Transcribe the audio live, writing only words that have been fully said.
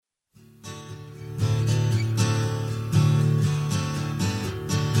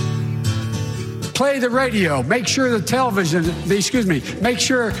play the radio. Make sure make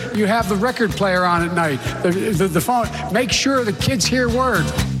sure you have the record player on at night, the phone. Make sure the kids hear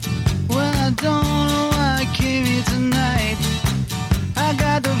words. Well, I don't know why I came here tonight. I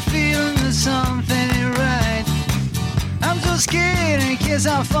got the feeling that something ain't right. I'm so scared in case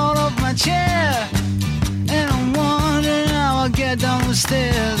I fall off my chair. And I'm wondering how I'll get down the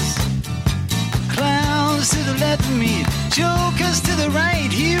stairs. Clowns to the left of me, jokers to the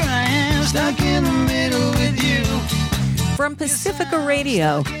right. Here I am, stuck in the middle with you. From Pacifica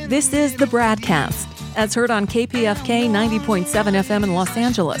Radio, this is the BradCast, as heard on KPFK 90.7 FM in Los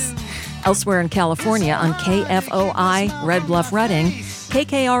Angeles. Elsewhere in California on KFOI Red Bluff Redding,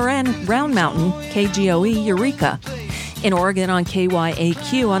 KKRN Round Mountain, KGOE Eureka. In Oregon on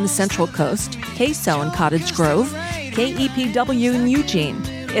KYAQ on the Central Coast, KSO in Cottage Grove, KEPW in Eugene.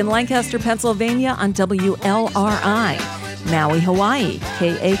 In Lancaster, Pennsylvania on WLRI, Maui, Hawaii,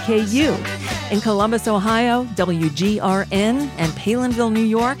 KAKU. In Columbus, Ohio, WGRN, and Palinville, New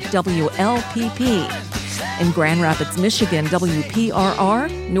York, WLPP. In Grand Rapids, Michigan,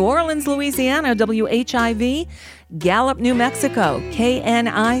 WPRR, New Orleans, Louisiana, WHIV, Gallup, New Mexico,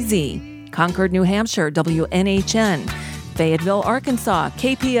 KNIZ, Concord, New Hampshire, WNHN, Fayetteville, Arkansas,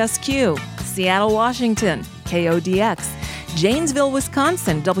 KPSQ, Seattle, Washington, KODX, Janesville,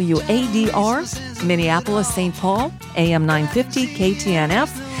 Wisconsin, WADR, Minneapolis, St. Paul, AM 950, KTNF,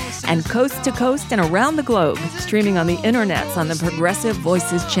 and coast to coast and around the globe, streaming on the internets on the Progressive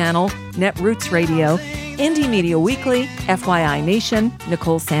Voices channel, Netroots Radio, Indie Media Weekly, FYI Nation,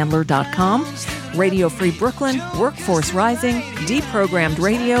 NicoleSandler.com, Radio Free Brooklyn, Workforce Rising, Deprogrammed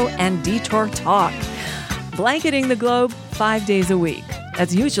Radio, and Detour Talk. Blanketing the globe 5 days a week.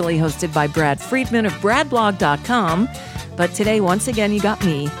 That's usually hosted by Brad Friedman of BradBlog.com. But today, once again, you got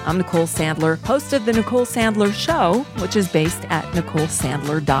me. I'm Nicole Sandler, host of The Nicole Sandler Show, which is based at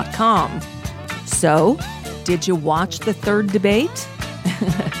NicoleSandler.com. So, did you watch the third debate?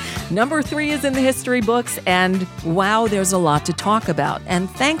 Number 3 is in the history books, and wow, there's a lot to talk about. And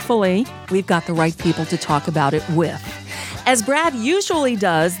thankfully, we've got the right people to talk about it with. As Brad usually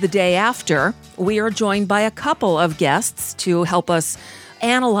does the day after, we are joined by a couple of guests to help us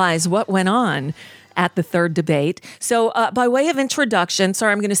analyze what went on at the third debate. So by way of introduction,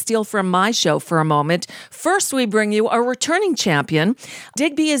 sorry, I'm going to steal from my show for a moment. First, we bring you a returning champion.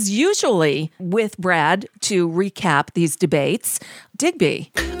 Digby is usually with Brad to recap these debates.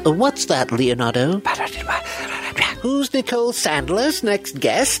 Digby. What's that, Leonardo? Who's Nicole Sandler's next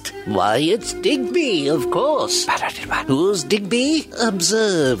guest? Why, it's Digby, of course. Who's Digby?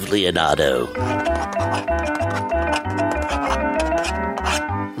 Observe, Leonardo.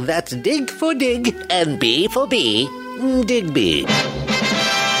 That's dig for dig and B for B. Digby.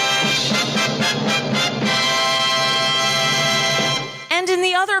 And in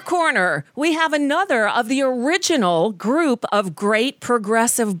the other corner, we have another of the original group of great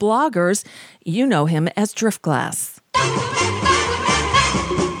progressive bloggers. You know him as Driftglass.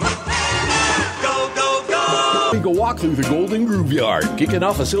 We go walk through the Golden Groove Yard, kicking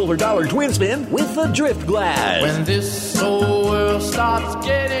off a silver dollar twin spin with the Driftglass. When this whole world starts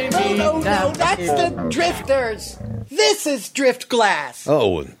getting me No, that's the Drifters. This is Driftglass.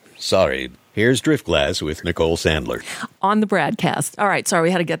 Oh, sorry. Here's Driftglass with Nicole Sandler. On the BradCast. All right, sorry,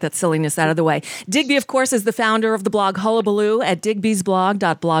 we had to get that silliness out of the way. Digby, of course, is the founder of the blog Hullabaloo at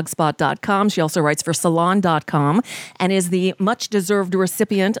digbysblog.blogspot.com. She also writes for Salon.com and is the much-deserved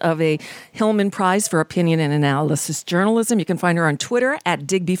recipient of a Hillman Prize for Opinion and Analysis Journalism. You can find her on Twitter at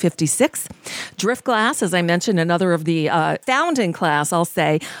Digby56. Driftglass, as I mentioned, another of the founding class, I'll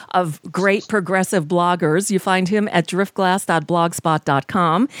say, of great progressive bloggers. You find him at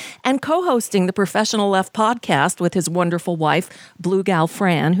driftglass.blogspot.com and co-hosting the Professional Left podcast with his wonderful wife, Blue Gal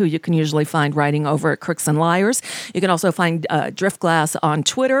Fran, who you can usually find writing over at Crooks and Liars. You can also find Driftglass on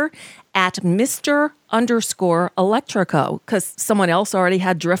Twitter at Mr_Electrico, because someone else already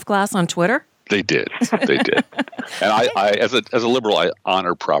had Driftglass on Twitter. They did. And I as a liberal, I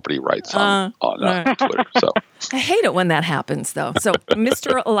honor property rights on Twitter. So I hate it when that happens, though. So,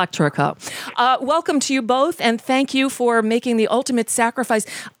 Mr. Electrico, welcome to you both, and thank you for making the ultimate sacrifice.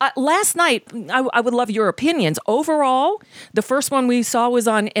 Last night, I would love your opinions. Overall, the first one we saw was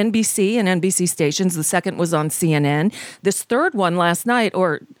on NBC and NBC stations. The second was on CNN. This third one last night,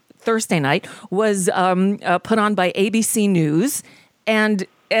 or Thursday night, was put on by ABC News, and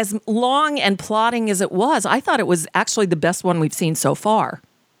as long and plotting as it was, I thought it was actually the best one we've seen so far.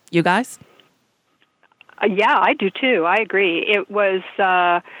 You guys? Yeah, I do too. I agree. It was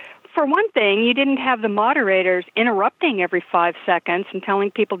for one thing, you didn't have the moderators interrupting every 5 seconds and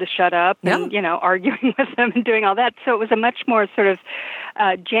telling people to shut up and, arguing with them and doing all that. So it was a much more sort of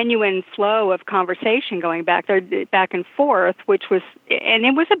genuine flow of conversation going back and forth, and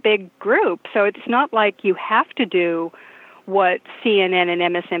it was a big group. So it's not like you have to do what CNN and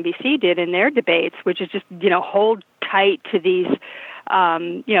MSNBC did in their debates, which is just, hold tight to these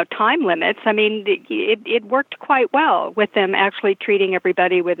time limits. I mean, it worked quite well with them actually treating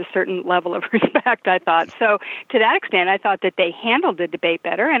everybody with a certain level of respect, I thought. So to that extent, I thought that they handled the debate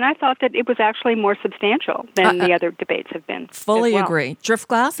better, and I thought that it was actually more substantial than the other debates have been. Fully agree.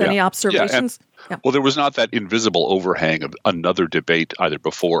 Driftglass, any observations? Yeah. Well, there was not that invisible overhang of another debate either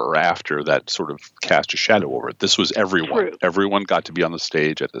before or after that sort of cast a shadow over it. This was everyone. True. Everyone got to be on the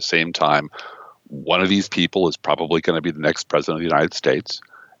stage at the same time. One of these people is probably going to be the next president of the United States,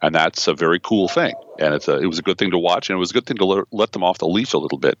 and that's a very cool thing. And it was a good thing to watch, and it was a good thing to let them off the leash a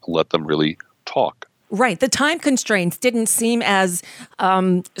little bit, let them really talk. Right. The time constraints didn't seem as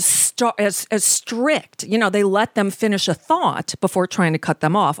strict. They let them finish a thought before trying to cut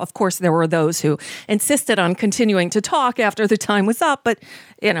them off. Of course, there were those who insisted on continuing to talk after the time was up, but,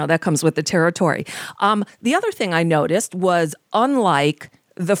 that comes with the territory. The other thing I noticed was, unlike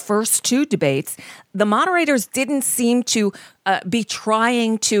the first two debates, the moderators didn't seem to be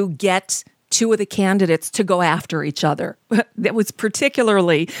trying to get two of the candidates to go after each other. That was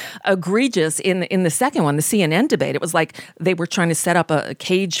particularly egregious in the second one, the CNN debate. It was like they were trying to set up a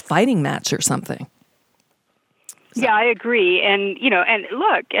cage fighting match or something. So. Yeah, I agree. And, and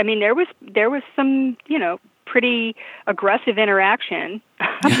look, I mean, there was some, pretty aggressive interaction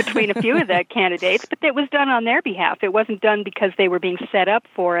between a few of the candidates, but it was done on their behalf. It wasn't done because they were being set up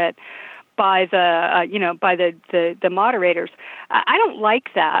for it by the moderators. I don't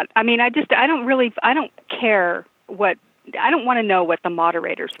like that. I mean, I don't care I don't want to know what the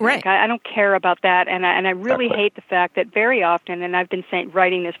moderators think. Right. I don't care about that, and I really hate the fact that very often, and I've been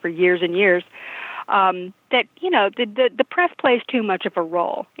writing this for years and years, that the press plays too much of a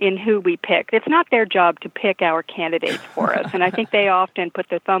role in who we pick. It's not their job to pick our candidates for us, and I think they often put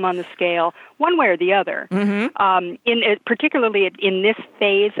their thumb on the scale one way or the other. Mm-hmm. Particularly in this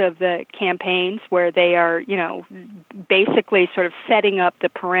phase of the campaigns, where they are basically sort of setting up the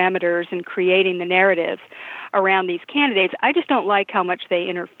parameters and creating the narratives around these candidates. I just don't like how much they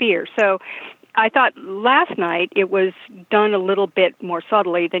interfere. So I thought last night it was done a little bit more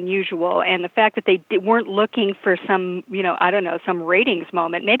subtly than usual, and the fact that they weren't looking for some, some ratings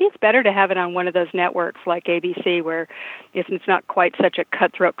moment. Maybe it's better to have it on one of those networks like ABC, where it's not quite such a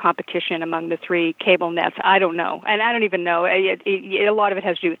cutthroat competition among the three cable nets. I don't know, and I don't even know. A lot of it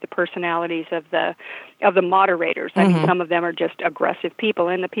has to do with the personalities of the moderators. I mean, some of them are just aggressive people,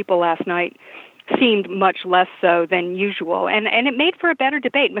 and the people last night seemed much less so than usual, and it made for a better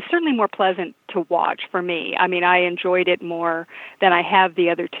debate. It was certainly more pleasant to watch for me. I mean, I enjoyed it more than I have the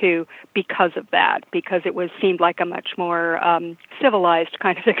other two because of that, because it seemed like a much more civilized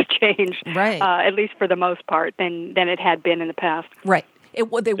kind of exchange, right? At least for the most part, than it had been in the past. Right.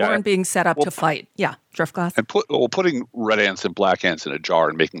 They weren't being set up to fight. Yeah, Driftglass. And putting red ants and black ants in a jar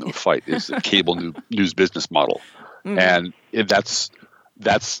and making them fight is a cable news business model, and that's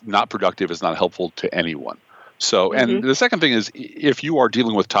not productive. It's not helpful to anyone. So, and the second thing is, if you are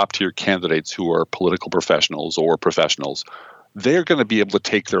dealing with top-tier candidates who are political professionals or professionals, they're going to be able to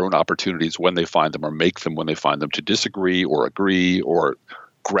take their own opportunities when they find them, or make them when they find them, to disagree or agree or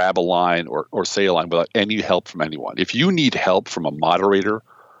grab a line or say a line without any help from anyone. If you need help from a moderator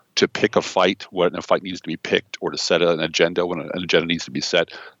to pick a fight when a fight needs to be picked, or to set an agenda when an agenda needs to be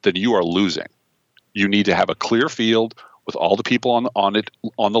set, then you are losing. You need to have a clear field with all the people on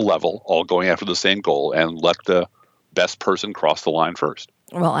the level, all going after the same goal, and let the best person cross the line first.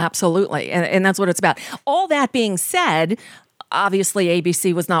 Well, absolutely. And that's what it's about. All that being said, obviously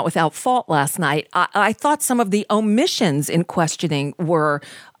ABC was not without fault last night. I thought some of the omissions in questioning were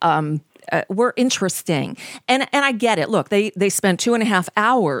interesting. And I get it. Look, they spent 2.5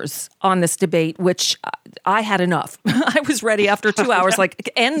 hours on this debate, which I had enough. I was ready after 2 hours,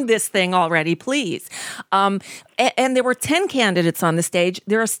 like, end this thing already, please. And there were 10 candidates on the stage.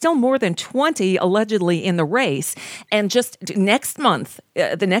 There are still more than 20 allegedly in the race. And just next month,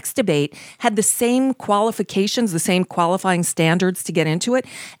 the next debate had the same qualifications, the same qualifying standards to get into it.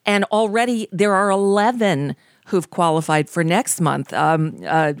 And already there are 11 who've qualified for next month.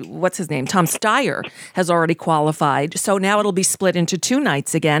 What's his name? Tom Steyer has already qualified. So now it'll be split into 2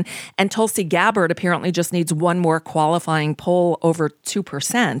 nights again. And Tulsi Gabbard apparently just needs one more qualifying poll over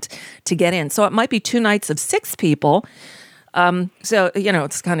 2% to get in. So it might be 2 nights of 6 people. So,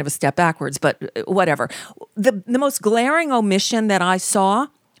 it's kind of a step backwards, but whatever. The most glaring omission that I saw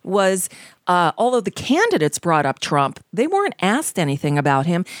was, although the candidates brought up Trump, they weren't asked anything about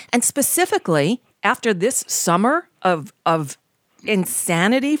him. And specifically, after this summer of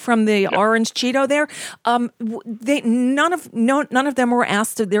insanity from the Orange Cheeto there, none of them were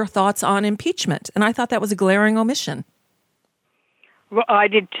asked their thoughts on impeachment. And I thought that was a glaring omission. Well, I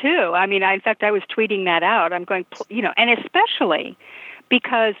did too. I mean, in fact, I was tweeting that out. I'm going, and especially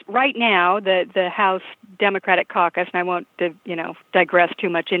because right now the House Democratic Caucus, and I won't, digress too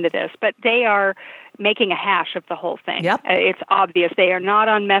much into this, but they are making a hash of the whole thing. Yep. It's obvious. They are not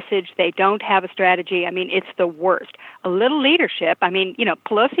on message. They don't have a strategy. I mean, it's the worst. A little leadership. I mean,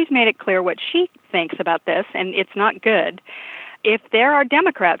 Pelosi's made it clear what she thinks about this, and it's not good. If there are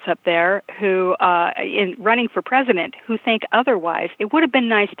Democrats up there who, in running for president, who think otherwise, it would have been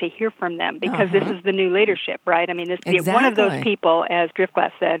nice to hear from them because this is the new leadership, right? I mean, one of those people, as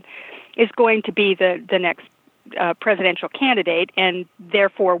Driftglass said, is going to be the next presidential candidate and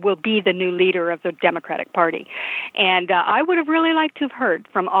therefore will be the new leader of the Democratic Party. And I would have really liked to have heard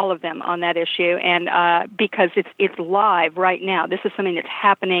from all of them on that issue, and because it's live right now. This is something that's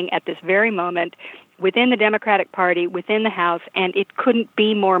happening at this very moment within the Democratic Party, within the House, and it couldn't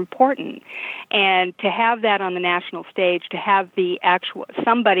be more important. And to have that on the national stage, to have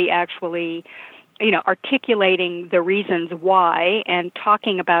somebody actually, articulating the reasons why and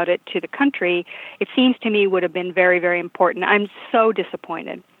talking about it to the country, it seems to me would have been very, very important. I'm so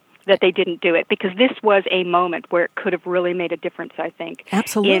disappointed that they didn't do it because this was a moment where it could have really made a difference, I think,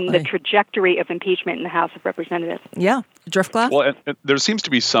 absolutely, in the trajectory of impeachment in the House of Representatives. Yeah. Driftglass? Well, and there seems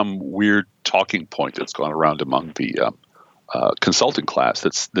to be some weird talking point that's gone around among the consulting class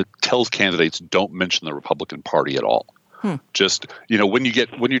that tells candidates don't mention the Republican Party at all. Just, when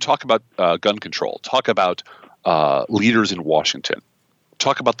you talk about gun control, talk about leaders in Washington,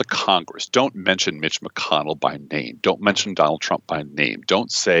 talk about the Congress. Don't mention Mitch McConnell by name. Don't mention Donald Trump by name.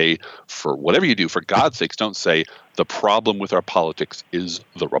 Don't say, for whatever you do, for God's sakes, don't say the problem with our politics is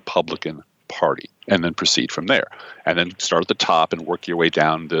the Republican Party, and then proceed from there. And then start at the top and work your way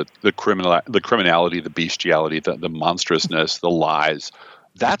down the criminality, the bestiality, the monstrousness, the lies.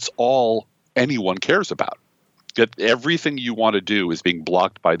 That's all anyone cares about. That everything you want to do is being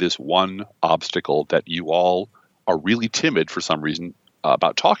blocked by this one obstacle that you all are really timid for some reason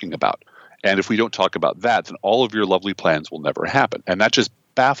about talking about. And if we don't talk about that, then all of your lovely plans will never happen. And that just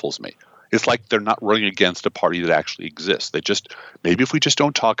baffles me. It's like they're not running against a party that actually exists. Maybe if we just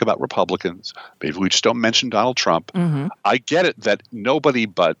don't talk about Republicans, maybe we just don't mention Donald Trump. Mm-hmm. I get it that nobody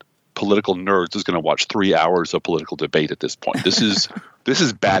but political nerds is going to watch 3 hours of political debate at this point. This is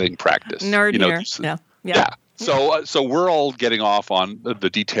batting practice. Nerd. Yeah. So we're all getting off on the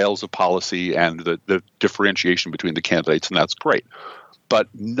details of policy and the differentiation between the candidates, and that's great. But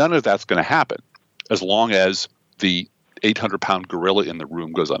none of that's going to happen as long as the 800-pound gorilla in the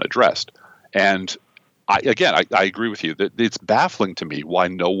room goes unaddressed. And I agree with you that it's baffling to me why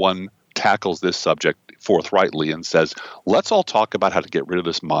no one tackles this subject forthrightly and says, let's all talk about how to get rid of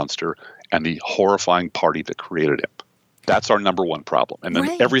this monster and the horrifying party that created him. That's our number one problem. And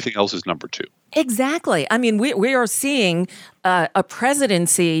then everything else is number two. Exactly. I mean, we are seeing a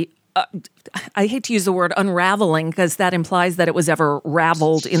presidency, I hate to use the word unraveling because that implies that it was ever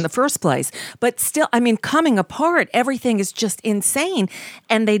raveled in the first place. But still, I mean, coming apart, everything is just insane.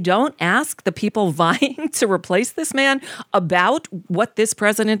 And they don't ask the people vying to replace this man about what this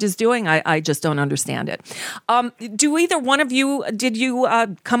president is doing. I just don't understand it. Do either one of you, did you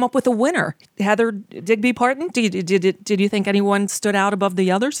come up with a winner? Heather, Digby, Parton? Did you think anyone stood out above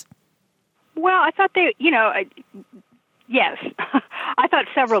the others? Well, I thought they, yes, I thought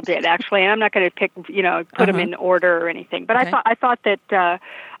several did actually, and I'm not going to pick, put them in order or anything. But okay. I thought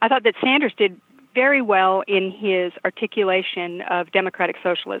that Sanders did very well in his articulation of democratic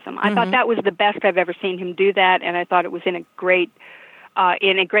socialism. I thought that was the best I've ever seen him do that, and I thought it was in a great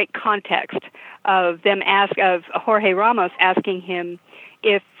context of Jorge Ramos asking him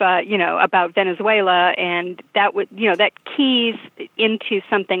if about Venezuela, and that would that keys into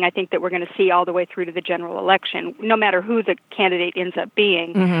something I think that we're going to see all the way through to the general election, no matter who the candidate ends up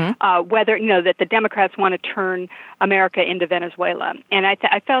being, whether that the Democrats want to turn America into Venezuela. And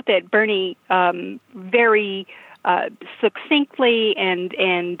I felt that Bernie very succinctly and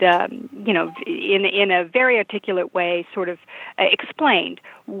in a very articulate way sort of explained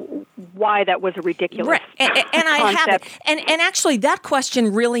why that was a ridiculous and I have it. And actually that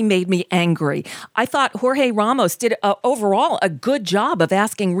question really made me angry. I thought Jorge Ramos did overall a good job of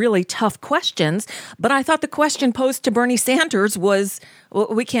asking really tough questions, but I thought the question posed to Bernie Sanders was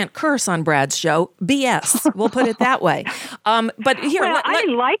we can't curse on Brad's show. BS. We'll put it that way. But here, I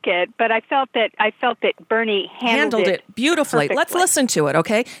didn't like it, but I felt that Bernie handled it beautifully. perfectly. Let's listen to it.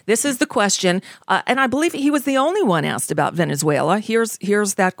 Okay, this is the question, and I believe he was the only one asked about Venezuela.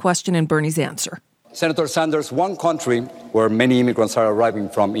 Here's that question and Bernie's answer. Senator Sanders, one country where many immigrants are arriving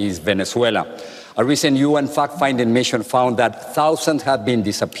from is Venezuela. A recent UN fact-finding mission found that thousands have been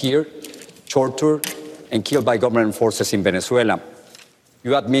disappeared, tortured, and killed by government forces in Venezuela.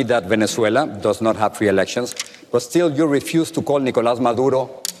 You admit that Venezuela does not have free elections, but still you refuse to call Nicolás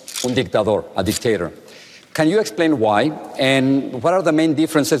Maduro un dictador, a dictator. Can you explain why, and what are the main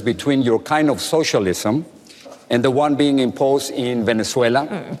differences between your kind of socialism and the one being imposed in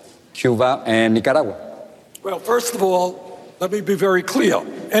Venezuela, Cuba, and Nicaragua? Well, first of all, let me be very clear.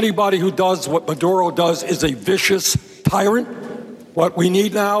 Anybody who does what Maduro does is a vicious tyrant. What we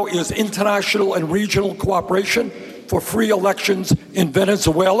need now is international and regional cooperation for free elections in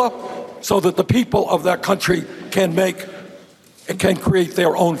Venezuela so that the people of that country can create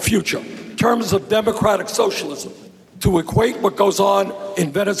their own future. In terms of democratic socialism, to equate what goes on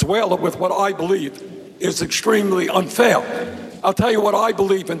in Venezuela with what I believe is extremely unfair. I'll tell you what I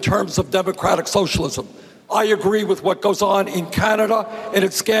believe in terms of democratic socialism. I agree with what goes on in Canada and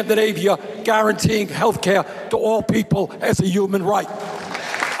in Scandinavia, guaranteeing health care to all people as a human right.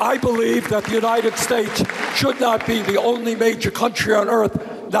 I believe that the United States should not be the only major country on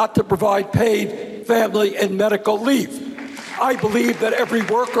earth not to provide paid family and medical leave. I believe that every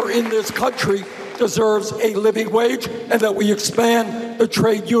worker in this country deserves a living wage and that we expand the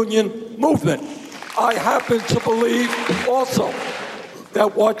trade union movement. I happen to believe also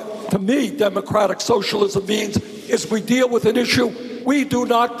that what, to me, democratic socialism means is we deal with an issue we do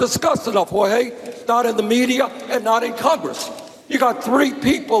not discuss enough, Jorge, not in the media and not in Congress. You got 3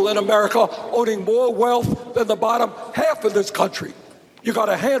 people in America owning more wealth than the bottom half of this country. You got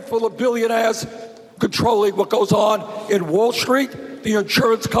a handful of billionaires controlling what goes on in Wall Street, the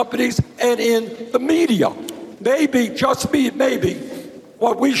insurance companies, and in the media. Maybe, just maybe,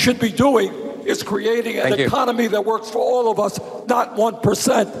 what we should be doing is creating an economy that works for all of us, not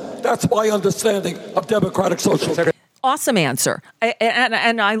 1%. That's my understanding of democratic socialism. Awesome answer.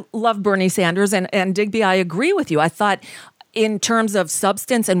 And I love Bernie Sanders. And Digby, I agree with you. I thought in terms of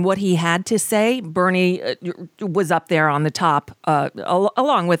substance and what he had to say, Bernie was up there on the top,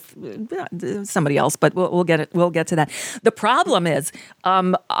 along with somebody else. But we'll get to that. The problem is,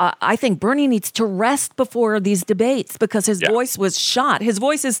 I think Bernie needs to rest before these debates because his voice was shot. His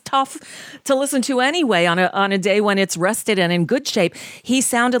voice is tough to listen to anyway on a day when it's rested and in good shape. He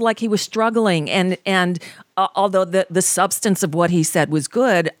sounded like he was struggling, and although the substance of what he said was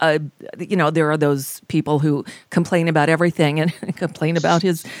good, there are those people who complain about everything and complain about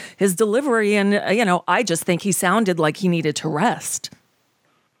his delivery. And, I just think he sounded like he needed to rest.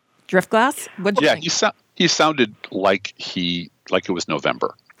 Driftglass? What'd you think? He sounded like it was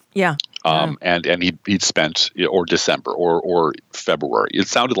November. Yeah. And he'd spent, or December or February. It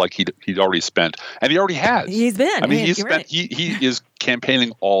sounded like he'd already spent, and he already has. He's been. I mean, right. He is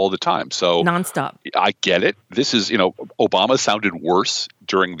campaigning all the time. So nonstop. I get it. This is, Obama sounded worse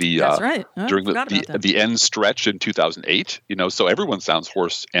during the That's right. during the end stretch in 2008. So everyone sounds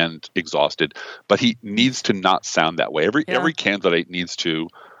hoarse and exhausted, but he needs to not sound that way. Every candidate needs to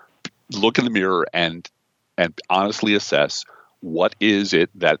look in the mirror and honestly assess what is it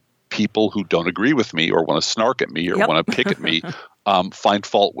that people who don't agree with me or want to snark at me or want to pick at me find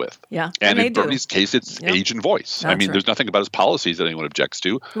fault with. Yeah, and in Bernie's case, it's age and voice. That's right. There's nothing about his policies that anyone objects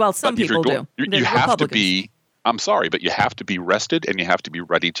to. Well, some people do. You have to be. I'm sorry, but you have to be rested and you have to be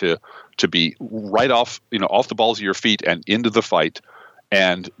ready to be right off, off the balls of your feet and into the fight.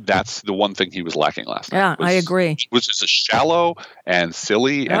 And that's the one thing he was lacking last night. Yeah, I agree. It was just shallow and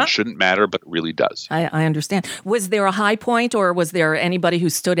silly and shouldn't matter, but really does. I understand. Was there a high point, or was there anybody who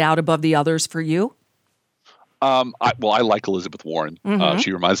stood out above the others for you? I like Elizabeth Warren. Mm-hmm.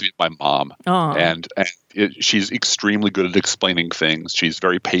 She reminds me of my mom, and she's extremely good at explaining things. She's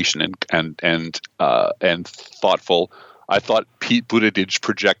very patient and thoughtful. I thought Pete Buttigieg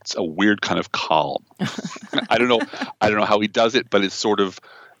projects a weird kind of calm. I don't know how he does it, but it sort of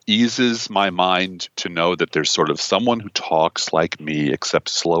eases my mind to know that there's sort of someone who talks like me, except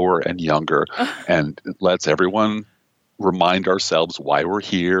slower and younger, and lets everyone remind ourselves why we're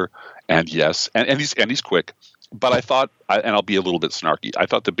here. And yes, and he's quick. But I thought, and I'll be a little bit snarky, I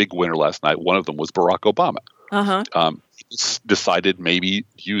thought the big winner last night, one of them was Barack Obama. Decided maybe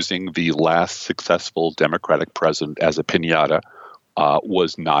using the last successful Democratic president as a piñata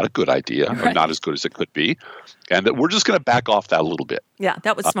was not a good idea, or not as good as it could be, and that we're just going to back off that a little bit. Yeah,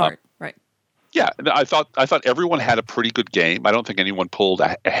 that was smart, right? Yeah, I thought everyone had a pretty good game. I don't think anyone pulled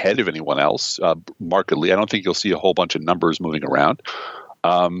ahead of anyone else markedly. I don't think you'll see a whole bunch of numbers moving around.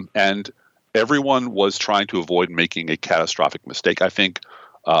 And everyone was trying to avoid making a catastrophic mistake. I think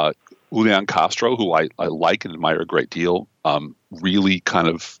Julian Castro, who I like and admire a great deal, really kind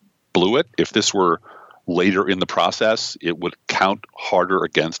of blew it. If this were later in the process, it would count harder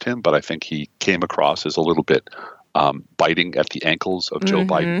against him. But I think he came across as a little bit biting at the ankles of Joe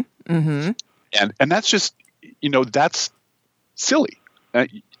Biden. Mm-hmm. And that's just, that's silly.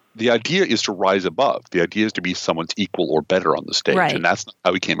 The idea is to rise above. The idea is to be someone's equal or better on the stage. Right. And that's not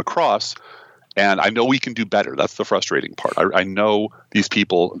how he came across. And I know we can do better. That's the frustrating part. I know these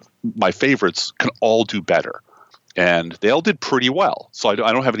people, my favorites, can all do better. And they all did pretty well. So I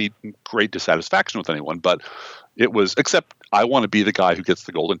don't have any great dissatisfaction with anyone. But it was, except I want to be the guy who gets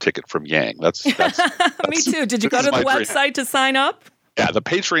the golden ticket from Yang. That's Me too. Did you go to the website to sign up? Yeah, the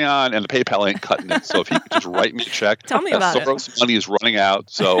Patreon and the PayPal ain't cutting it. So if he could just write me a check. Tell me about Soros' money is running out.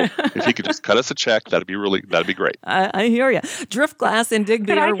 So if he could just cut us a check, that'd be great. I hear you. Driftglass and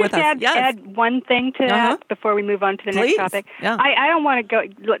Digby are with us. Could I just add one thing to that before we move on to the next topic? Yeah. I don't want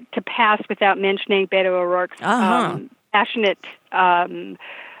to go to pass without mentioning Beto O'Rourke's passionate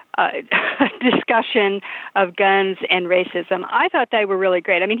discussion of guns and racism. I thought they were really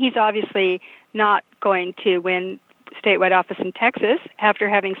great. I mean, he's obviously not going to win statewide office in Texas after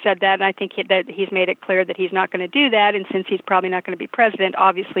having said that, and I think that he's made it clear that he's not going to do that. And since he's probably not going to be president,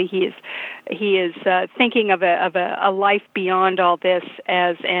 obviously he is thinking of a life beyond all this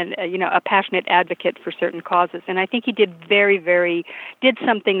as a passionate advocate for certain causes. And I think he did did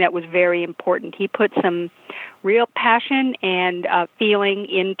something that was very important. He put some real passion and feeling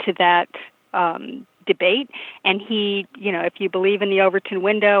into that debate, and he, if you believe in the Overton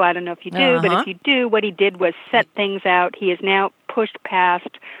window, I don't know if you do, but if you do, what he did was set things out. He has now pushed past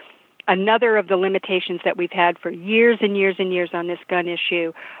another of the limitations that we've had for years and years and years on this gun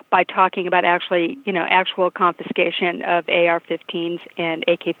issue by talking about actual confiscation of AR-15s and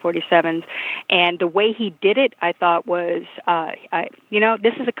AK-47s. And the way he did it, I thought was,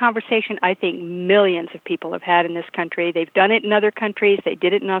 this is a conversation I think millions of people have had in this country. They've done it in other countries. They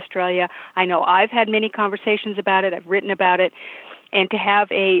did it in Australia. I know I've had many conversations about it. I've written about it. And to have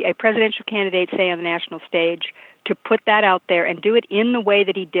a presidential candidate say on the national stage, to put that out there and do it in the way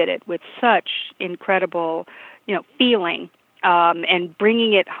that he did it with such incredible, feeling, and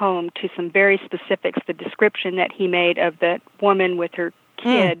bringing it home to some very specifics, the description that he made of that woman with her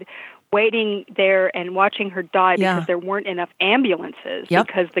kid waiting there and watching her die because there weren't enough ambulances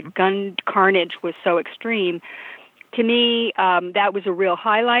because the gun carnage was so extreme. To me, that was a real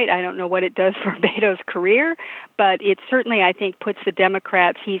highlight. I don't know what it does for Beto's career, but it certainly, I think, puts the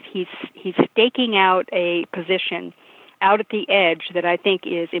Democrats. He's staking out a position out at the edge that I think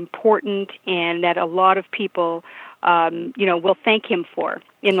is important, and that a lot of people, will thank him for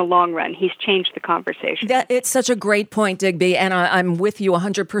in the long run. He's changed the conversation. It's such a great point, Digby, and I'm with you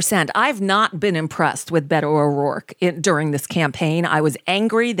 100%. I've not been impressed with Beto O'Rourke during this campaign. I was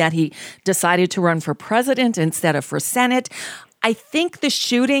angry that he decided to run for president instead of for Senate. I think the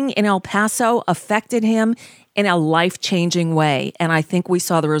shooting in El Paso affected him in a life-changing way, and I think we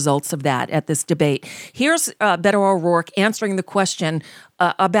saw the results of that at this debate. Here's Beto O'Rourke answering the question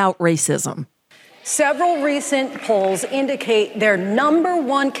about racism. Several recent polls indicate their number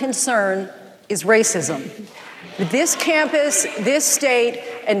one concern is racism. This campus, this state,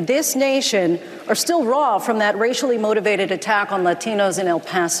 and this nation are still raw from that racially motivated attack on Latinos in El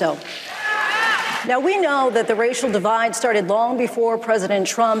Paso. Now, we know that the racial divide started long before President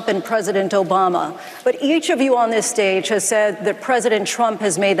Trump and President Obama, but each of you on this stage has said that President Trump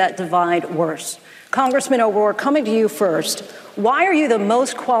has made that divide worse. Congressman O'Rourke, coming to you first, why are you the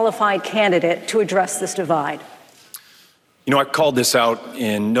most qualified candidate to address this divide? I called this out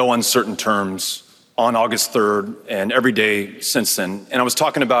in no uncertain terms on August 3rd and every day since then, and I was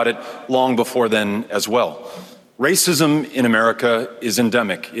talking about it long before then as well. Racism in America is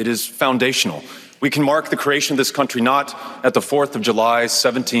endemic. It is foundational. We can mark the creation of this country not at the 4th of July,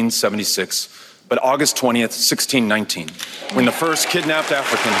 1776, but August 20th, 1619, when the first kidnapped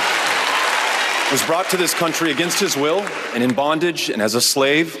African was brought to this country against his will and in bondage, and as a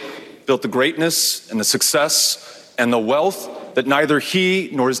slave, built the greatness and the success and the wealth that neither he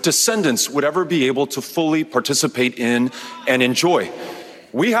nor his descendants would ever be able to fully participate in and enjoy.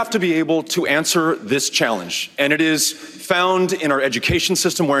 We have to be able to answer this challenge, and it is found in our education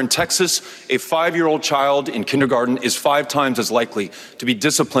system, where in Texas, a 5-year-old child in kindergarten is 5 times as likely to be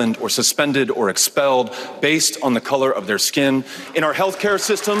disciplined or suspended or expelled based on the color of their skin. In our healthcare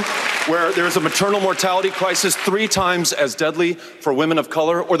system, where there is a maternal mortality crisis 3 times as deadly for women of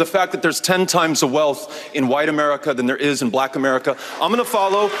color, or the fact that there's 10 times the wealth in white America than there is in black America, I'm going to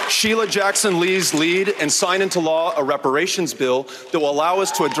follow Sheila Jackson Lee's lead and sign into law a reparations bill that will allow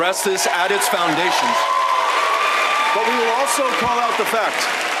us to address this at its foundations. But we will also call out the fact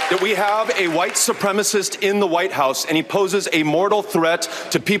that we have a white supremacist in the White House, and he poses a mortal threat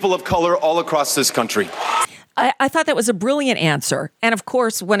to people of color all across this country. I thought that was a brilliant answer. And of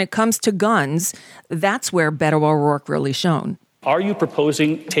course, when it comes to guns, that's where Beto O'Rourke really shone. Are you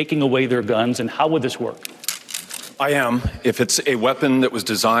proposing taking away their guns, and how would this work? I am, if it's a weapon that was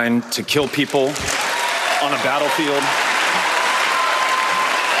designed to kill people on a battlefield.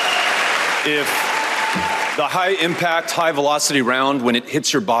 If the high-impact, high-velocity round, when it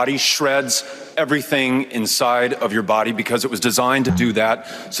hits your body, shreds everything inside of your body because it was designed to do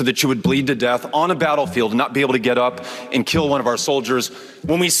that so that you would bleed to death on a battlefield and not be able to get up and kill one of our soldiers.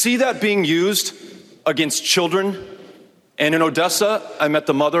 When we see that being used against children, and in Odessa, I met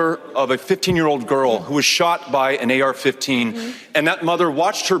the mother of a 15-year-old girl who was shot by an AR-15, and that mother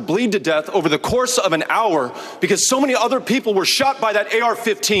watched her bleed to death over the course of an hour because so many other people were shot by that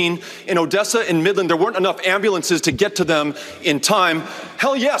AR-15 in Odessa and Midland. There weren't enough ambulances to get to them in time.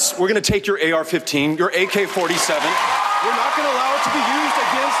 Hell yes, we're going to take your AR-15, your AK-47. We're not going to allow it to be used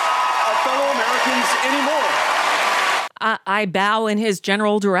against our fellow Americans anymore. I bow in his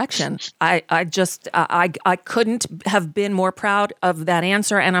general direction. I couldn't have been more proud of that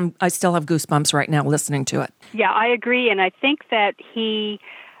answer, and I still have goosebumps right now listening to it. Yeah, I agree, and I think that he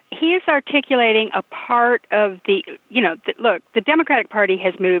is articulating a part of the, look, the Democratic Party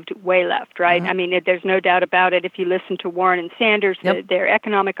has moved way left, right? I mean, there's no doubt about it. If you listen to Warren and Sanders, their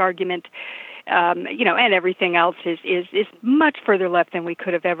economic argument, and everything else is much further left than we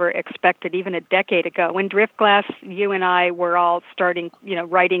could have ever expected even a decade ago. When Driftglass, you and I were all starting,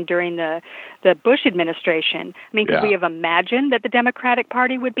 writing during the Bush administration. I mean, could we have imagined that the Democratic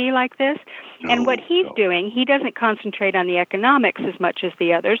Party would be like this? And what he's doing, he doesn't concentrate on the economics as much as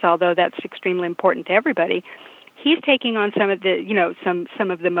the others, although that's extremely important to everybody. He's taking on some of the, some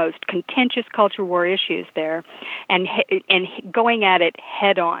of the most contentious culture war issues there, and going at it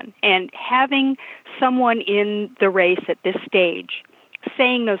head on, and having someone in the race at this stage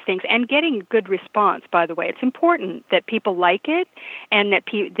saying those things and getting good response. By the way, it's important that people like it, and that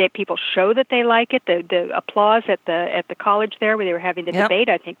people show that they like it. The applause at the college there where they were having the debate,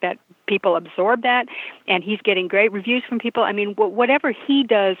 I think that people absorb that, and he's getting great reviews from people. I mean, whatever he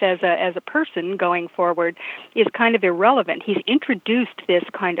does as a person going forward is kind of irrelevant. He's introduced this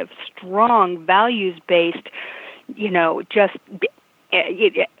kind of strong values-based, just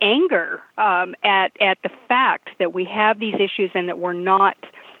anger at the fact that we have these issues and that we're not,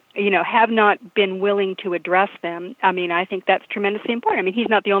 have not been willing to address them. I mean, I think that's tremendously important. I mean, he's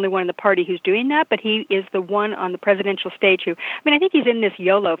not the only one in the party who's doing that, but he is the one on the presidential stage who, I think he's in this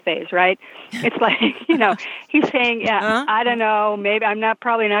YOLO phase, right? It's like, he's saying, I don't know, maybe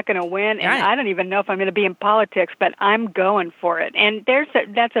probably not going to win, and I don't even know if I'm going to be in politics, but I'm going for it. And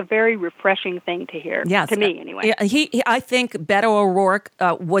that's a very refreshing thing to hear, to me anyway. I think Beto O'Rourke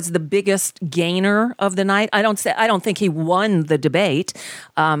was the biggest gainer of the night. I don't think he won the debate.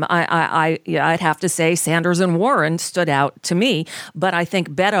 I'd have to say Sanders and Warren stood out to me, but I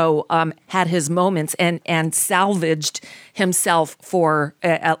think Beto had his moments and salvaged himself for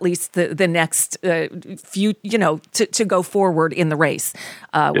at least the next few, to go forward in the race.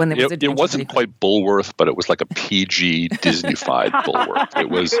 When there was it wasn't quite Bulworth, but it was like a PG Disney-fied Bulworth. It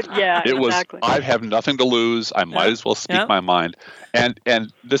was. Exactly. I have nothing to lose. I might as well speak my mind. And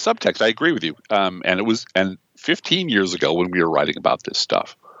the subtext, I agree with you. And 15 years ago when we were writing about this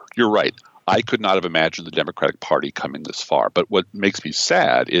stuff, you're right. I could not have imagined the Democratic Party coming this far. But what makes me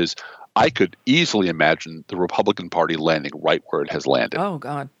sad is I could easily imagine the Republican Party landing right where it has landed. Oh,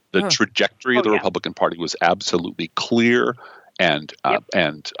 God. The trajectory of the Republican Party was absolutely clear and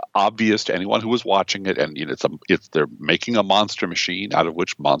obvious to anyone who was watching it. And they're making a monster machine out of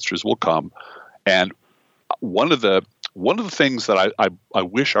which monsters will come. And one of the things that I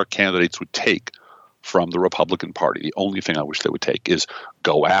wish our candidates would take from the Republican Party, the only thing I wish they would take is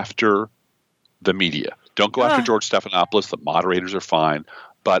go after the media. Don't go after George Stephanopoulos. The moderators are fine.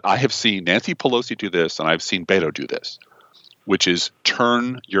 But I have seen Nancy Pelosi do this, and I've seen Beto do this, which is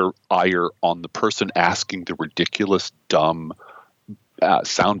turn your ire on the person asking the ridiculous, dumb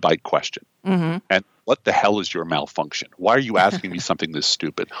soundbite question. Mm-hmm. And what the hell is your malfunction? Why are you asking me something this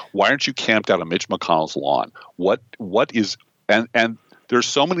stupid? Why aren't you camped out on Mitch McConnell's lawn? What is and there's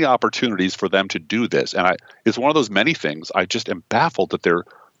so many opportunities for them to do this, and it's one of those many things. I just am baffled that they're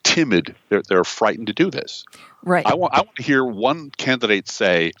timid. They're frightened to do this. Right. I want to hear one candidate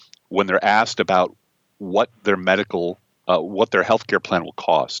say when they're asked about what their what their healthcare plan will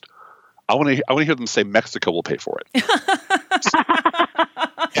cost. I want to hear them say Mexico will pay for it.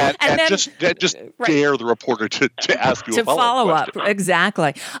 and then, just right. Dare the reporter to ask you to a follow up.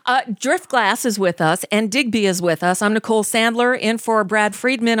 Exactly. Driftglass is with us and Digby is with us. I'm Nicole Sandler in for Brad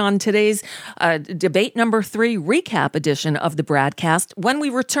Friedman on today's debate number 3 recap edition of the BradCast. When we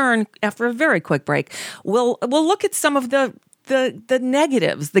return after a very quick break, we'll look at some of the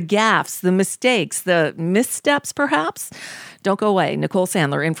negatives, the gaffes, the mistakes, the missteps, perhaps. Don't go away. Nicole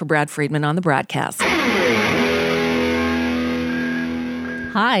Sandler in for Brad Friedman on the BradCast.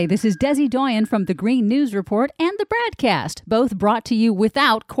 Hi, this is Desi Doyen from the Green News Report and the BradCast, both brought to you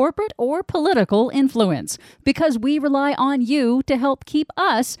without corporate or political influence, because we rely on you to help keep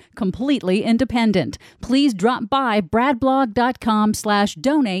us completely independent. Please drop by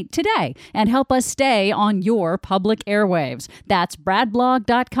bradblog.com/donate today and help us stay on your public airwaves. That's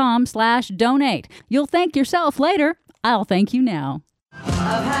bradblog.com/donate. You'll thank yourself later. I'll thank you now.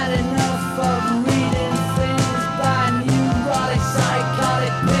 I've had enough of reading things by neurotic,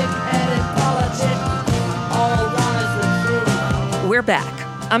 psychotic, pig-headed politics. All I want is the truth. We're back.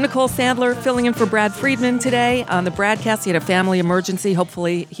 I'm Nicole Sandler, filling in for Brad Friedman today on the BradCast. He had a family emergency.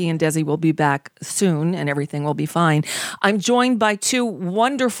 Hopefully he and Desi will be back soon and everything will be fine. I'm joined by 2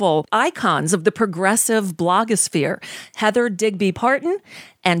 wonderful icons of the progressive blogosphere, Heather Digby Parton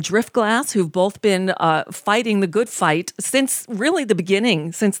and Driftglass, who've both been fighting the good fight since really the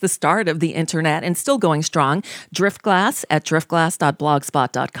beginning, since the start of the internet, and still going strong. Driftglass at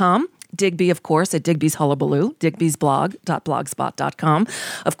driftglass.blogspot.com. Digby, of course, at Digby's Hullabaloo, digbysblog.blogspot.com.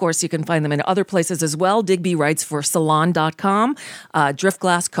 Of course, you can find them in other places as well. Digby writes for salon.com.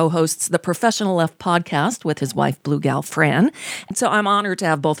 Driftglass co-hosts the Professional Left podcast with his wife, Blue Gal Fran. And so I'm honored to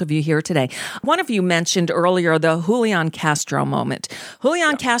have both of you here today. One of you mentioned earlier the Julian Castro moment.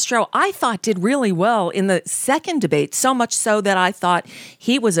 Julian Castro, I thought, did really well in the second debate, so much so that I thought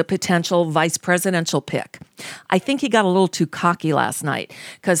he was a potential vice presidential pick. I think he got a little too cocky last night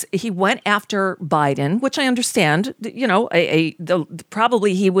because he went after Biden, which I understand. You know,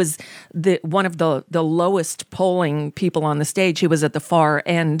 probably he was one of the lowest polling people on the stage. He was at the far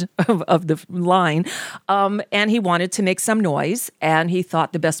end of the line, and he wanted to make some noise. And he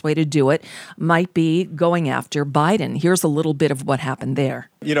thought the best way to do it might be going after Biden. Here's a little bit of what happened there.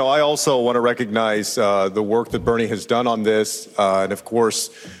 You know, I also want to recognize the work that Bernie has done on this, and of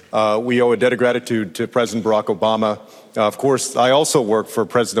course, we owe a debt of gratitude to President Barack Obama. Of course, I also work for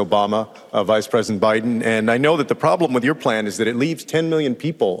President Obama, Vice President Biden, and I know that the problem with your plan is that it leaves 10 million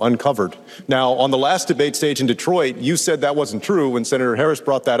people uncovered. Now, on the last debate stage in Detroit, you said that wasn't true. When Senator Harris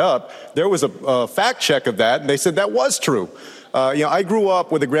brought that up, there was a fact check of that, and they said that was true. I grew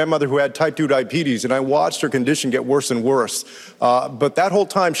up with a grandmother who had type 2 diabetes, and I watched her condition get worse and worse. But that whole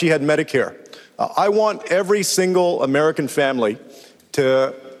time, she had Medicare. I want every single American family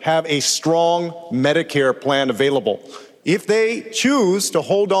to have a strong Medicare plan available. If they choose to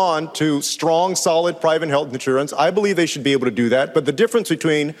hold on to strong, solid private health insurance, I believe they should be able to do that. But the difference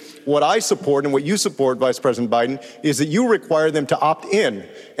between what I support and what you support, Vice President Biden, is that you require them to opt in.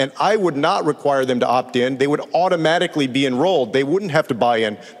 And I would not require them to opt in. They would automatically be enrolled. They wouldn't have to buy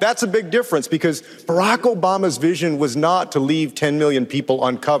in. That's a big difference because Barack Obama's vision was not to leave 10 million people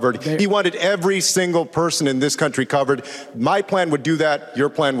uncovered. He wanted every single person in this country covered. My plan would do that. Your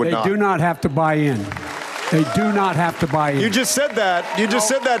plan would not. They do not have to buy in. They do not have to buy in. You just said that. You just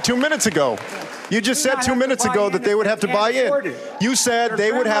said that 2 minutes ago. You just said 2 minutes ago that they would have to buy in. You said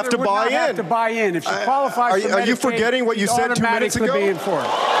they would have to buy in. Have to buy in. If she qualifies for Medicaid, are you forgetting what you said 2 minutes ago? Are you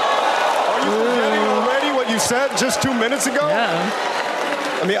forgetting already what you said just 2 minutes ago?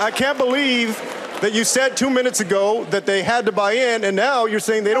 Yeah. I mean, I can't believe that you said 2 minutes ago that they had to buy in, and now you're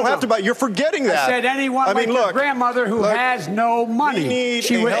saying they don't have to buy. You're forgetting that. I said anyone your grandmother who has no money. We need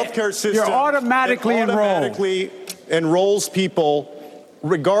a healthcare system. You're automatically enrolls people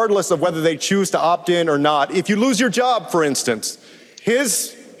regardless of whether they choose to opt in or not. If you lose your job, for instance,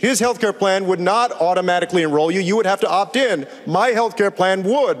 his healthcare plan would not automatically enroll you. You would have to opt in. My healthcare plan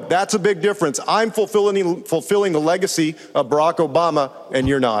would. That's a big difference. I'm fulfilling the legacy of Barack Obama, and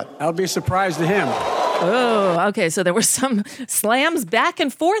you're not. I'll be surprised to him. Oh, okay. So there were some slams back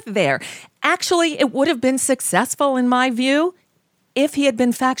and forth there. Actually, it would have been successful, in my view, if he had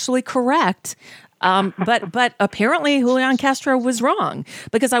been factually correct But apparently Julian Castro was wrong,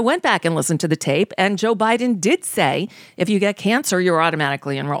 because I went back and listened to the tape, and Joe Biden did say, if you get cancer, you're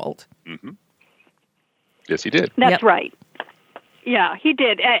automatically enrolled. Mm-hmm. Yes, he did. That's right. Yeah, he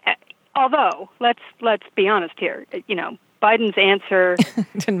did. Although, let's be honest here. Biden's answer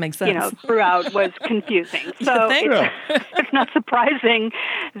didn't make sense. Throughout was confusing. So it's not surprising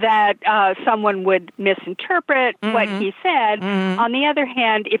that someone would misinterpret what he said. On the other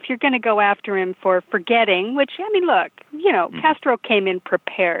hand, if you're going to go after him for forgetting, which, look, Castro came in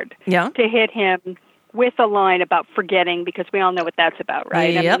prepared to hit him with a line about forgetting, because we all know what that's about,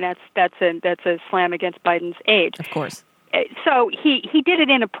 right? Yep. That's a slam against Biden's age. Of course. So he did it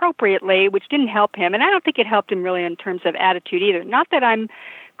inappropriately, which didn't help him, and I don't think it helped him really in terms of attitude either. Not that I'm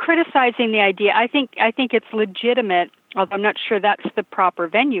criticizing the idea. I think it's legitimate, although I'm not sure that's the proper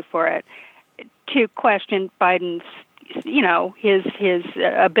venue for it, to question Biden's, his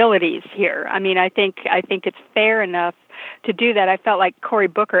abilities here. I think it's fair enough to do that. I felt like Cory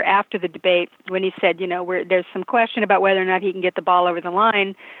Booker after the debate, when he said, there's some question about whether or not he can get the ball over the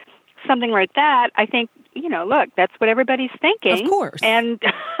line, something like that. I think, look, that's what everybody's thinking. Of course. And,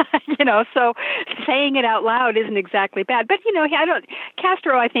 so saying it out loud isn't exactly bad. But,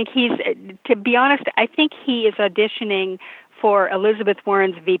 Castro, I think to be honest, I think he is auditioning for Elizabeth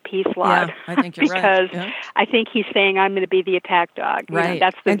Warren's VP slot. Yeah, I think you're because right. I think he's saying, I'm going to be the attack dog. Right.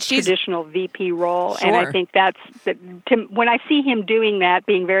 That's the traditional VP role. Sure. And I think when I see him doing that,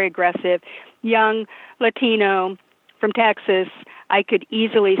 being very aggressive, young, Latino, from Texas, I could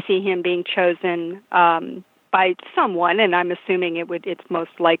easily see him being chosen by someone, and I'm assuming it's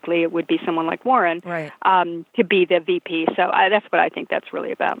most likely it would be someone like Warren, right, to be the VP. So that's what I think that's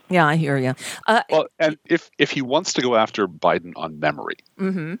really about. Yeah, I hear you. Well, and if he wants to go after Biden on memory,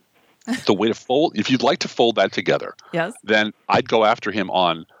 the way to fold, if you'd like to fold that together, then I'd go after him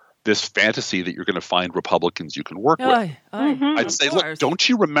on this fantasy that you're going to find Republicans you can work with. I'd say, look, don't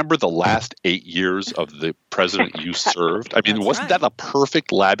you remember the last 8 years of the president you served? Wasn't that a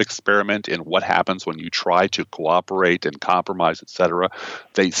perfect lab experiment in what happens when you try to cooperate and compromise, et cetera?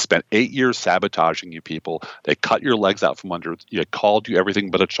 They spent 8 years sabotaging you people. They cut your legs out from under you. They called you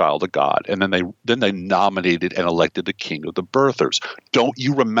everything but a child of God. And then they nominated and elected the king of the birthers. Don't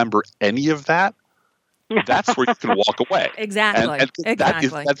you remember any of that? That's where you can walk away. Exactly. And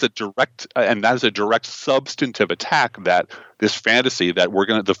that's a direct substantive attack that this fantasy that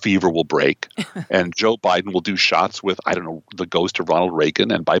the fever will break and Joe Biden will do shots with, the ghost of Ronald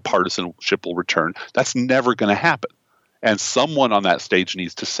Reagan and bipartisanship will return. That's never going to happen. And someone on that stage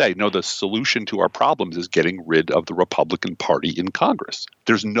needs to say, no, the solution to our problems is getting rid of the Republican Party in Congress.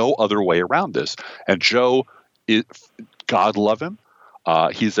 There's no other way around this. And Joe, God love him.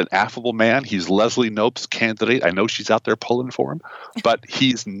 He's an affable man. He's Leslie Knope's candidate. I know she's out there pulling for him, but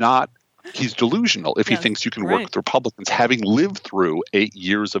he's not. He's delusional if he thinks you can work with Republicans, having lived through 8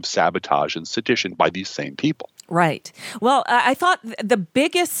 years of sabotage and sedition by these same people. Right. Well, I thought the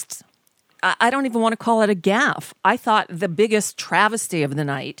biggest, I don't even want to call it a gaffe. I thought the biggest travesty of the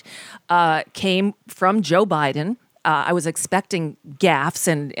night came from Joe Biden. I was expecting gaffes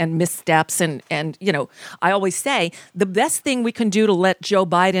and missteps and I always say the best thing we can do to let Joe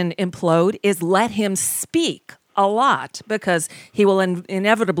Biden implode is let him speak a lot, because he will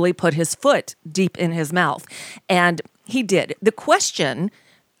inevitably put his foot deep in his mouth. And he did. The question,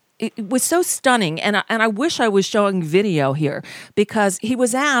 it was so stunning, and I wish I was showing video here, because he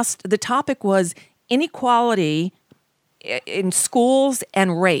was asked, the topic was inequality in schools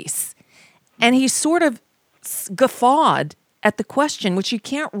and race. And he sort of guffawed at the question, which you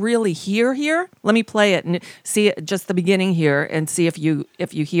can't really hear here. Let me play it and see it, just the beginning here, and see if you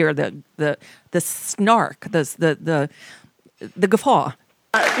hear the snark, the guffaw.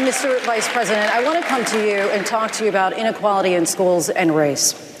 Mr. Vice President, I want to come to you and talk to you about inequality in schools and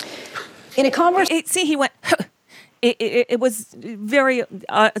race. In a conversation, see, he went. It was very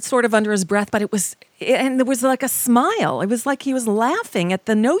sort of under his breath, but and there was like a smile. It was like he was laughing at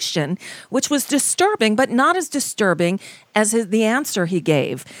the notion, which was disturbing, but not as disturbing as the answer he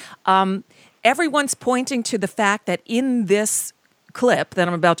gave. Everyone's pointing to the fact that in this clip that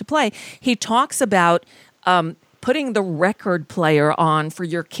I'm about to play, he talks about putting the record player on for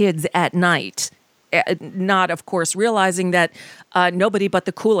your kids at night. Not, of course, realizing that nobody but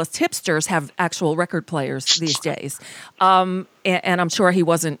the coolest hipsters have actual record players these days. And I'm sure he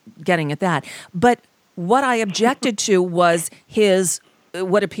wasn't getting at that. But what I objected to was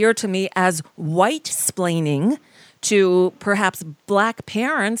what appeared to me as white-splaining to perhaps black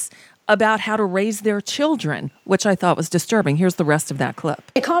parents about how to raise their children, which I thought was disturbing. Here's the rest of that clip.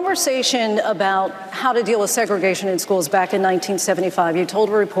 A conversation about how to deal with segregation in schools back in 1975. You told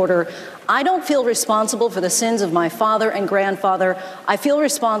a reporter, I don't feel responsible for the sins of my father and grandfather. I feel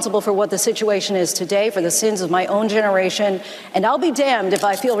responsible for what the situation is today, for the sins of my own generation, and I'll be damned if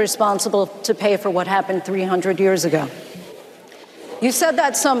I feel responsible to pay for what happened 300 years ago. You said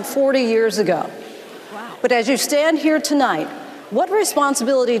that some 40 years ago. Wow. But as you stand here tonight, what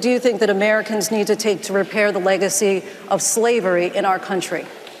responsibility do you think that Americans need to take to repair the legacy of slavery in our country?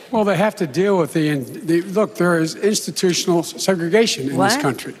 Well, they have to deal with look, there is institutional segregation in this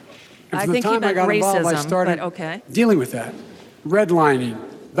country. And I from think the time I got involved, I started dealing with that. Redlining,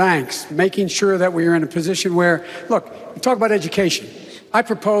 banks, making sure that we are in a position where, look, we talk about education. I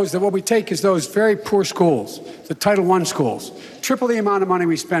propose that what we take is those very poor schools, the Title I schools, triple the amount of money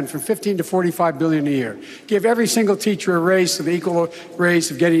we spend, from $15 to $45 billion a year. Give every single teacher a raise to the equal raise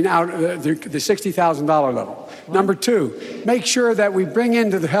of getting out the $60,000 level. What? Number two, make sure that we bring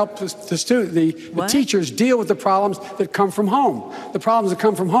in to help the teachers deal with the problems that come from home. The problems that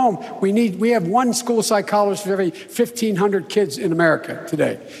come from home, we have one school psychologist for every 1,500 kids in America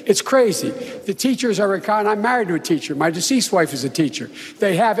today. It's crazy. The teachers are and I'm married to a teacher. My deceased wife is a teacher.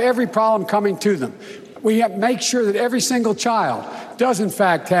 They have every problem coming to them. We have to make sure that every single child does, in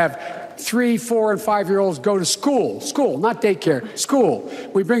fact, have 3, 4, and 5-year-olds go to school, not daycare, school.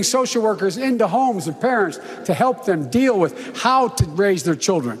 We bring social workers into homes of parents to help them deal with how to raise their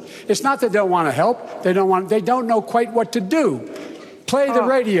children. It's not that they don't want to help. They don't know quite what to do. Play the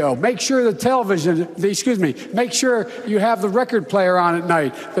radio. Make sure the television, make sure you have the record player on at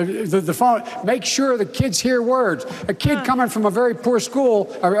night, the phone. Make sure the kids hear words. A kid coming from a very poor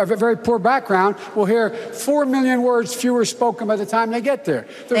school, or a very poor background, will hear 4 million words fewer spoken by the time they get there.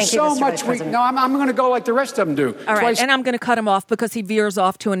 There's so much. I'm going to go like the rest of them do. All right, and I'm going to cut him off because he veers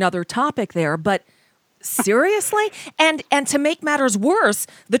off to another topic there, but seriously? And to make matters worse,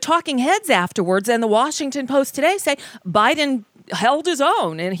 the talking heads afterwards and the Washington Post today say Biden held his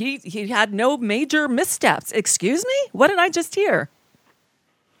own and he had no major missteps. Excuse me? What did I just hear?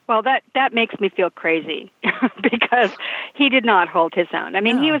 Well, that makes me feel crazy because he did not hold his own. I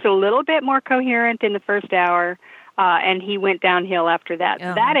mean, he was a little bit more coherent in the first hour, and he went downhill after that.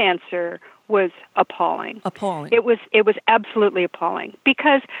 That answer was appalling. It was absolutely appalling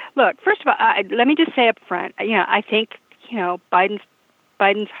because, look, first of all, let me just say up front, I think,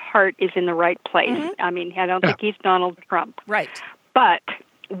 Biden's heart is in the right place. Mm-hmm. I mean, I don't think he's Donald Trump. Right. But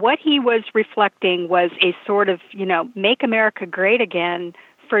what he was reflecting was a sort of, make America great again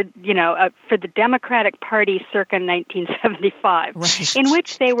for the Democratic Party circa 1975, right, in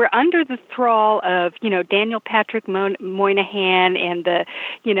which they were under the thrall of, Daniel Patrick Moynihan and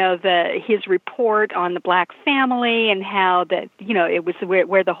his report on the black family and how that, it was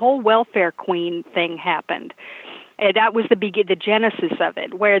where the whole welfare queen thing happened. That was the genesis of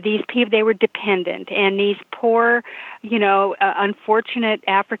it, where these people, they were dependent, and these poor, unfortunate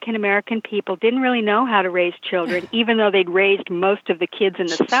African-American people didn't really know how to raise children, even though they'd raised most of the kids in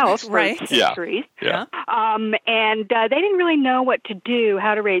the South for centuries. Yeah. And they didn't really know what to do,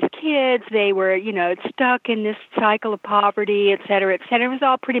 how to raise kids. They were, stuck in this cycle of poverty, et cetera, et cetera. It was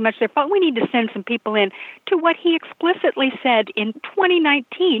all pretty much their fault. We need to send some people in to what he explicitly said in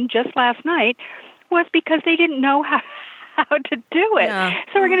 2019, just last night, was because they didn't know how to do it. Yeah.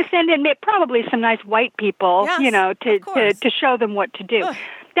 So we're going to send in probably some nice white people, to show them what to do. Ugh.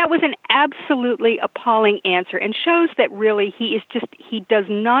 That was an absolutely appalling answer and shows that really he does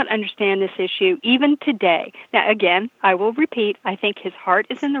not understand this issue even today. Now, again, I will repeat, I think his heart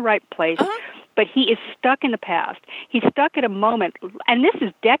is in the right place. But he is stuck in the past. He's stuck at a moment, and this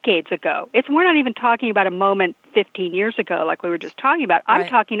is decades ago. We're not even talking about a moment 15 years ago like we were just talking about. Right. I'm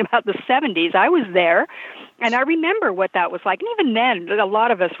talking about the 70s. I was there, and I remember what that was like. And even then, a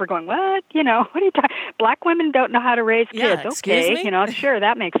lot of us were going, what? What are you talking? Black women don't know how to raise kids. Okay, sure,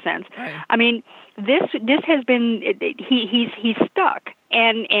 that makes sense. Right. I mean, this has been, he's stuck.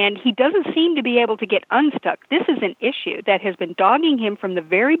 And he doesn't seem to be able to get unstuck. This is an issue that has been dogging him from the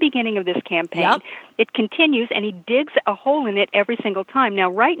very beginning of this campaign. Yep. It continues, and he digs a hole in it every single time. Now,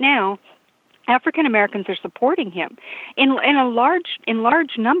 right now, African Americans are supporting him in large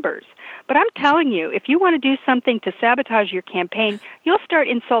numbers. But I'm telling you, if you want to do something to sabatage your campaign, you'll start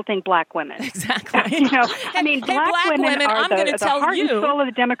insulting black women. Exactly. Black women are the heart and soul of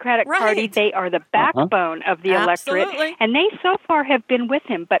the Democratic Party. They are the backbone of the electorate, and they so far have been with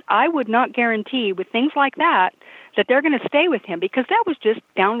him. But I would not guarantee with things like that that they're going to stay with him, because that was just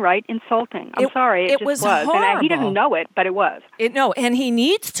downright insulting. I'm sorry, it just was. Horrible. And he didn't know it, but it was. And he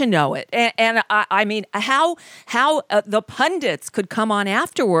needs to know it. And I mean, how the pundits could come on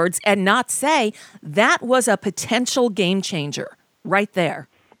afterwards and not say that was a potential game changer right there.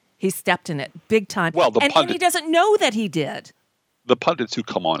 He stepped in it big time. Well, and he doesn't know that he did. The pundits who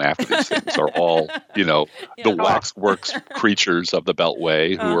come on after these things are all, the waxworks creatures of the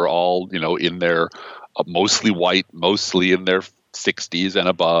Beltway who are all, in their mostly white, mostly in their 60s and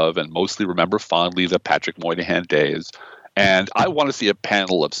above, and mostly remember fondly the Patrick Moynihan days. And I want to see a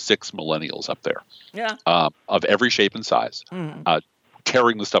panel of 6 millennials up there, of every shape and size,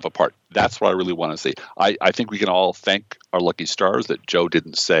 tearing the stuff apart. That's what I really want to see. I think we can all thank our lucky stars that Joe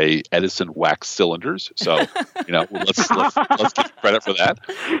didn't say Edison wax cylinders. So, let's give credit for that.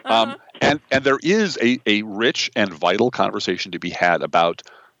 And there is a rich and vital conversation to be had about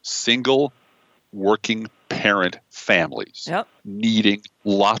single working parent families needing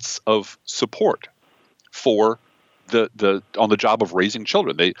lots of support for on the job of raising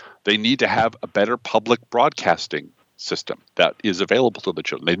children. They need to have a better public broadcasting system that is available to the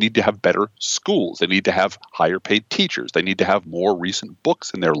children. They need to have better schools. They need to have higher paid teachers. They need to have more recent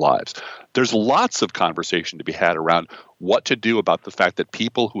books in their lives. There's lots of conversation to be had around what to do about the fact that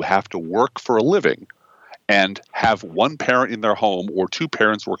people who have to work for a living and have one parent in their home or 2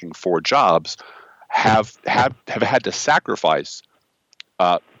 parents working 4 jobs have had to sacrifice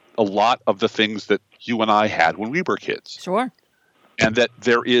a lot of the things that you and I had when we were kids. Sure. And that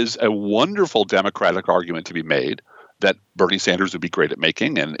there is a wonderful democratic argument to be made that Bernie Sanders would be great at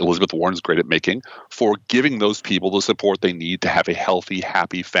making and Elizabeth Warren is great at making for giving those people the support they need to have a healthy,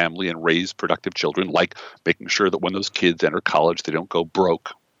 happy family and raise productive children, like making sure that when those kids enter college, they don't go broke,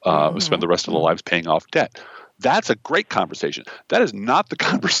 spend the rest of their lives paying off debt. That's a great conversation. That is not the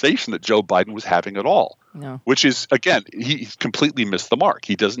conversation that Joe Biden was having at all. No. Which is, again, he's completely missed the mark.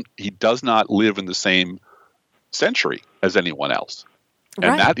 He does not live in the same century as anyone else.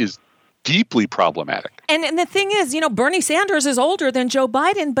 And that is deeply problematic. And the thing is, Bernie Sanders is older than Joe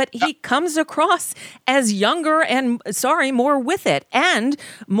Biden, but he comes across as younger and, more with it and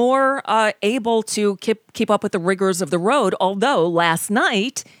more able to keep up with the rigors of the road. Although last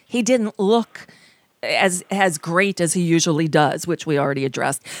night he didn't look as great as he usually does, which we already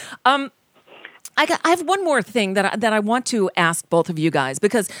addressed. I have one more thing that I want to ask both of you guys,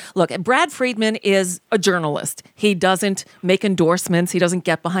 because look, Brad Friedman is a journalist. He doesn't make endorsements. He doesn't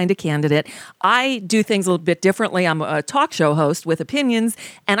get behind a candidate. I do things a little bit differently. I'm a talk show host with opinions,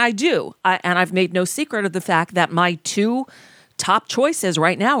 and I've made no secret of the fact that my 2 top choices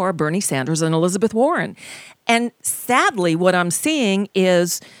right now are Bernie Sanders and Elizabeth Warren. And sadly, what I'm seeing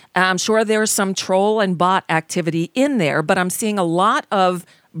is, I'm sure there's some troll and bot activity in there, but I'm seeing a lot of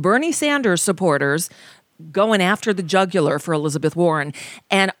Bernie Sanders supporters going after the jugular for Elizabeth Warren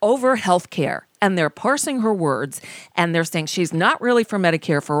and over health care. And they're parsing her words, and they're saying she's not really for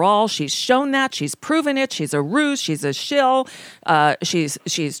Medicare for all. She's shown that. She's proven it. She's a ruse. She's a shill.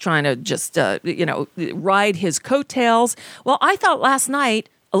 She's trying to just, ride his coattails. Well, I thought last night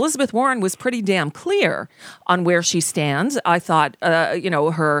Elizabeth Warren was pretty damn clear on where she stands. I thought,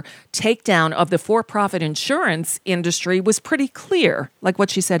 her takedown of the for-profit insurance industry was pretty clear, like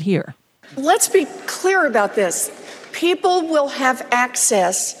what she said here. Let's be clear about this. People will have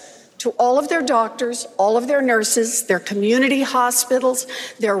access to all of their doctors, all of their nurses, their community hospitals,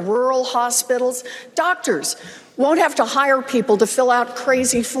 their rural hospitals. Doctors won't have to hire people to fill out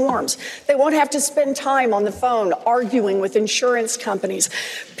crazy forms. They won't have to spend time on the phone arguing with insurance companies.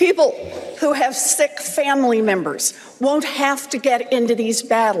 People who have sick family members won't have to get into these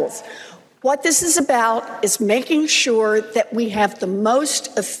battles. What this is about is making sure that we have the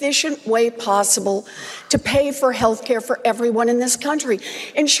most efficient way possible to pay for health care for everyone in this country.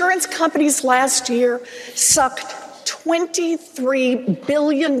 Insurance companies last year sucked $23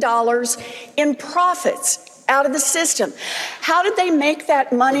 billion in profits out of the system. How did they make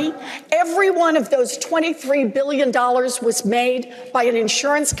that money? Every one of those $23 billion was made by an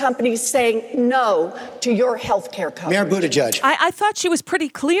insurance company saying no to your health care coverage. Mayor Buttigieg. I thought she was pretty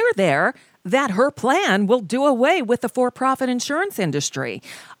clear there that her plan will do away with the for-profit insurance industry.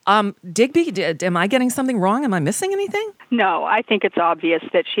 Digby, am I getting something wrong? Am I missing anything? No, I think it's obvious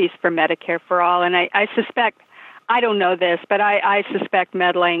that she's for Medicare for all, and I suspect, I don't know this, but I suspect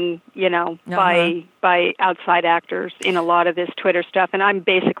meddling, by outside actors in a lot of this Twitter stuff, and I'm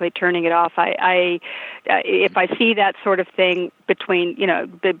basically turning it off. If I see that sort of thing between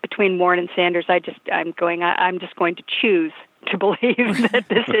Warren and Sanders, I'm just going to choose to believe that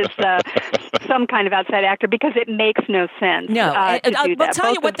this is some kind of outside actor, because it makes no sense. No, to do I'll that. tell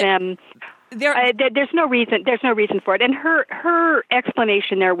you Both what of them There's no reason. There's no reason for it. And her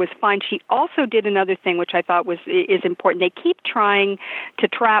explanation there was fine. She also did another thing which I thought is important. They keep trying to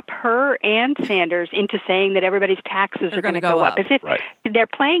trap her and Sanders into saying that everybody's taxes are going to go up. As if they're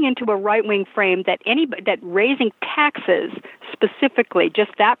playing into a right-wing frame that raising taxes specifically,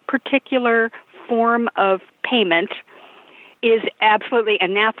 just that particular form of payment, is absolutely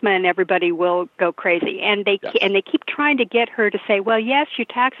anathema, and everybody will go crazy. And they keep trying to get her to say, well, yes, your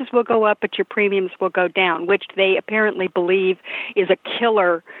taxes will go up, but your premiums will go down, which they apparently believe is a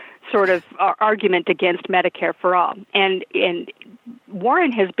killer sort of argument against Medicare for all. And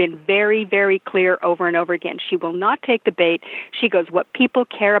Warren has been very, very clear over and over again. She will not take the bait. She goes, what people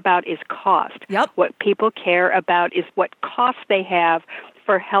care about is cost. What people care about is what costs they have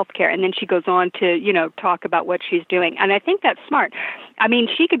for health care. And then she goes on to, talk about what she's doing. And I think that's smart. I mean,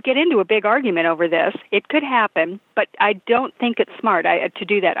 she could get into a big argument over this. It could happen, but I don't think it's smart to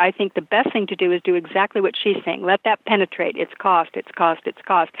do that. I think the best thing to do is do exactly what she's saying. Let that penetrate. It's cost, it's cost, it's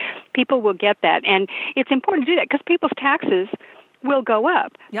cost. People will get that. And it's important to do that because people's taxes will go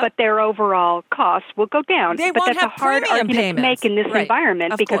up, but their overall costs will go down. But that's a hard argument to make in this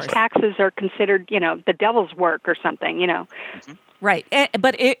environment because taxes are considered, the devil's work or something, Mm-hmm. Right,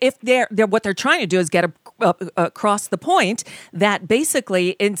 but if they're what they're trying to do is get across the point that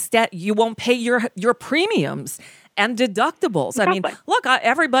basically instead you won't pay your premiums and deductibles. I mean, look,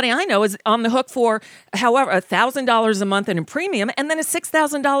 everybody I know is on the hook for however $1,000 a month in a premium and then a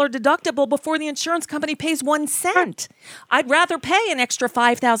 $6,000 deductible before the insurance company pays 1 cent. I'd rather pay an extra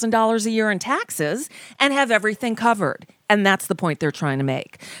 $5,000 a year in taxes and have everything covered. And that's the point they're trying to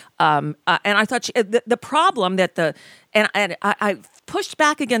make. And I thought the problem that I pushed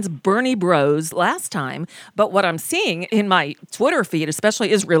back against Bernie Bros last time, but what I'm seeing in my Twitter feed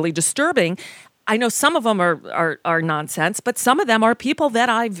especially is really disturbing. I know some of them are nonsense, but some of them are people that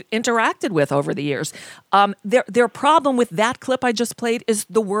I've interacted with over the years. Their problem with that clip I just played is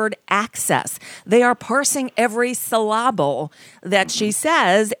the word access. They are parsing every syllable that she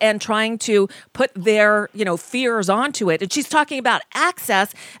says and trying to put their, fears onto it. And she's talking about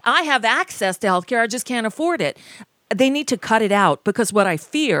access. I have access to healthcare. I just can't afford it. They need to cut it out because what I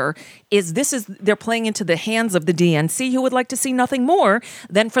fear is they're playing into the hands of the DNC who would like to see nothing more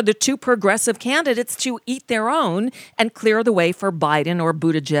than for the two progressive candidates to eat their own and clear the way for Biden or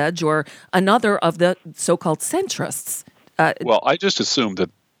Buttigieg or another of the so-called centrists. Well, I just assume that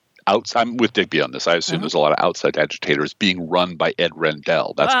I'm with Digby on this. I assume there's a lot of outside agitators being run by Ed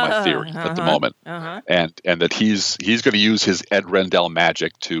Rendell. That's my theory at the moment. And that he's going to use his Ed Rendell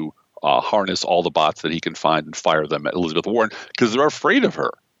magic to harness all the bots that he can find and fire them at Elizabeth Warren because they're afraid of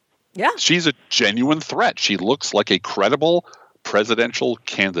her. Yeah. She's a genuine threat. She looks like a credible presidential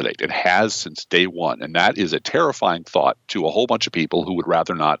candidate and has since day one. And that is a terrifying thought to a whole bunch of people who would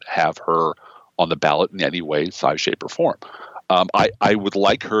rather not have her on the ballot in any way, size, shape, or form. I would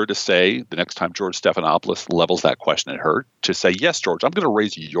like her to say, the next time George Stephanopoulos levels that question at her, to say, yes, George, I'm going to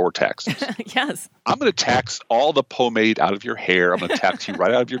raise your taxes. Yes. I'm going to tax all the pomade out of your hair. I'm going to tax you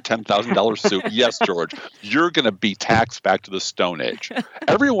right out of your $10,000 suit. Yes, George, you're going to be taxed back to the Stone Age.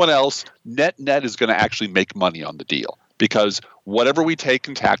 Everyone else, net is going to actually make money on the deal because whatever we take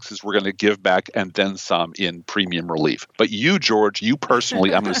in taxes, we're going to give back and then some in premium relief. But you, George, you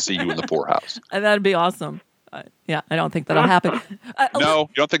personally, I'm going to see you in the poorhouse. That'd be awesome. Yeah, I don't think that'll happen. No,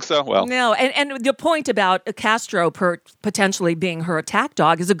 you don't think so? Well, no. And the point about Castro potentially being her attack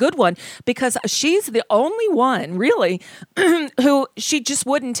dog is a good one because she's the only one, really, who she just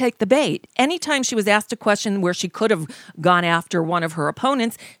wouldn't take the bait. Anytime she was asked a question where she could have gone after one of her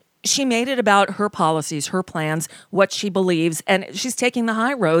opponents, she made it about her policies, her plans, what she believes, and she's taking the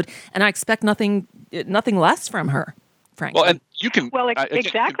high road. And I expect nothing less from her. Frankly. Well, and you can. Well,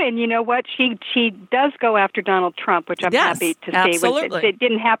 exactly. And you know what? She does go after Donald Trump, which I'm happy to see. Absolutely. It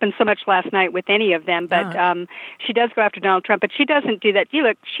didn't happen so much last night with any of them, but she does go after Donald Trump. But she doesn't do that.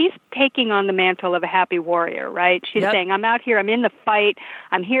 Look, she's taking on the mantle of a happy warrior, right? She's saying, I'm out here. I'm in the fight.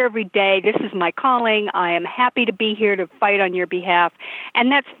 I'm here every day. This is my calling. I am happy to be here to fight on your behalf.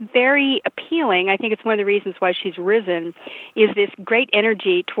 And that's very appealing. I think it's one of the reasons why she's risen is this great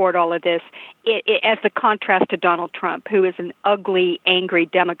energy toward all of this as the contrast to Donald Trump, who is an ugly, angry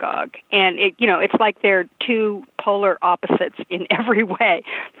demagogue. And, it's like they're two polar opposites in every way,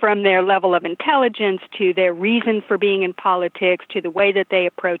 from their level of intelligence to their reason for being in politics to the way that they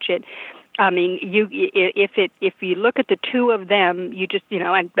approach it. I mean, if you look at the two of them, you just,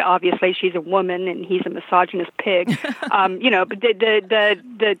 and obviously she's a woman and he's a misogynist pig, but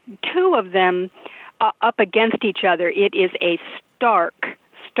the two of them up against each other, it is a stark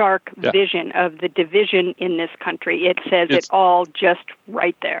vision of the division in this country. It says it all just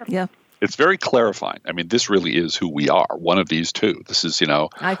right there. Yeah. It's very clarifying. I mean, this really is who we are. One of these two. This is,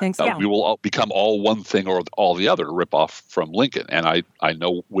 I think so. We will all become all one thing or all the other, rip off from Lincoln. And I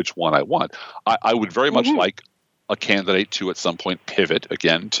know which one I want. I would very much like a candidate to at some point pivot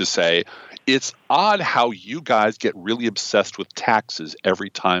again to say, it's odd how you guys get really obsessed with taxes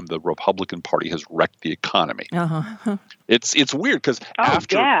every time the Republican Party has wrecked the economy. Uh-huh. It's weird because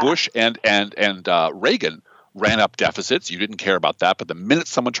after Bush and Reagan ran up deficits, you didn't care about that. But the minute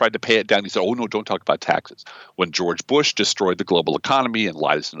someone tried to pay it down, you said, oh, no, don't talk about taxes. When George Bush destroyed the global economy and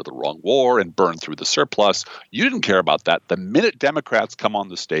lied us into the wrong war and burned through the surplus, you didn't care about that. The minute Democrats come on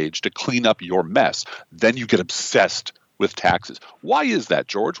the stage to clean up your mess, then you get obsessed with taxes. Why is that,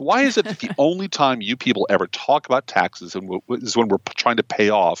 George? Why is it that the only time you people ever talk about taxes is when we're trying to pay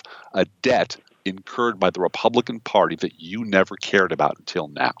off a debt incurred by the Republican Party that you never cared about until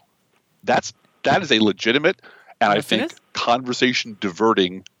now? That is a legitimate and I think conversation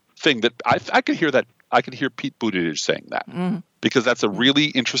diverting thing that I could hear that. I could hear Pete Buttigieg saying that because that's a really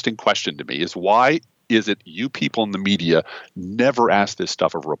interesting question to me is why is it you people in the media never ask this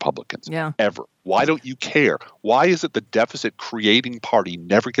stuff of Republicans ever? Why don't you care? Why is it the deficit creating party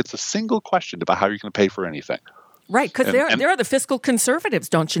never gets a single question about how you're going to pay for anything? Right. Because they're the fiscal conservatives,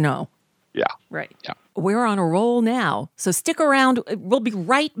 don't you know? Yeah. Right. Yeah. We're on a roll now. So stick around. We'll be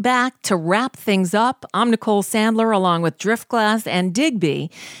right back to wrap things up. I'm Nicole Sandler along with Driftglass and Digby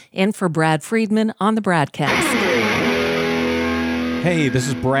in for Brad Friedman on the BradCast. Hey, this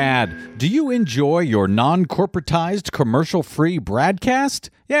is Brad. Do you enjoy your non-corporatized, commercial-free BradCast?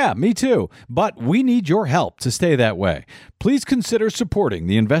 Yeah, me too. But we need your help to stay that way. Please consider supporting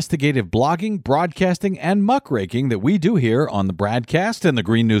the investigative blogging, broadcasting, and muckraking that we do here on the BradCast and the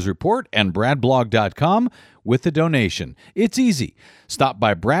Green News Report and bradblog.com with a donation. It's easy. Stop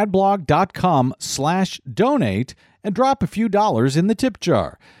by bradblog.com/donate and drop a few dollars in the tip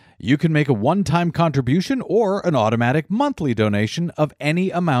jar. You can make a one-time contribution or an automatic monthly donation of any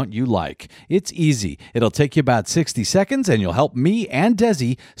amount you like. It's easy. It'll take you about 60 seconds, and you'll help me and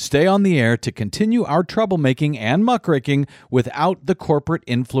Desi stay on the air to continue our troublemaking and muckraking without the corporate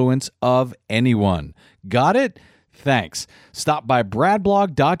influence of anyone. Got it? Thanks. Stop by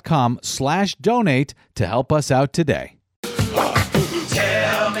bradblog.com/donate to help us out today.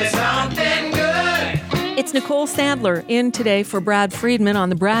 Tell me something good. It's Nicole Sandler in today for Brad Friedman on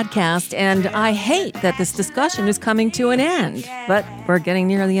the BradCast, and I hate that this discussion is coming to an end, but we're getting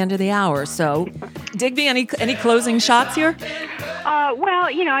near the end of the hour. So, Digby, any closing shots here? Well,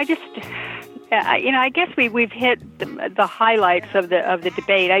 I just, I guess we've hit the highlights of the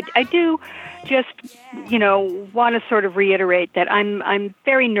debate. I do just, want to sort of reiterate that I'm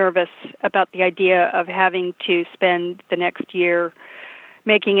very nervous about the idea of having to spend the next year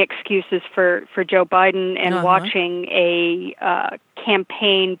making excuses for Joe Biden and watching a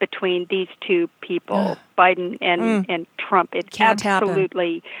campaign between these two people, Biden and Trump. It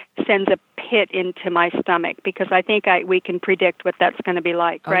absolutely sends a pit into my stomach because I think we can predict what that's going to be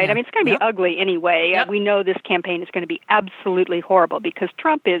like, right? I mean, it's going to be ugly anyway. We know this campaign is going to be absolutely horrible because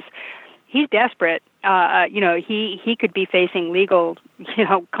Trump he's desperate. He could be facing legal,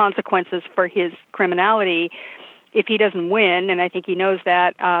 consequences for his criminality if he doesn't win, and I think he knows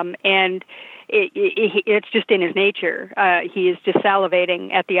that, and it's just in his nature. He is just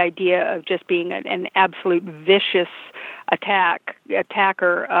salivating at the idea of just being an absolute vicious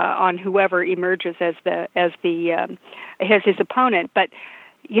attacker on whoever emerges as his opponent. But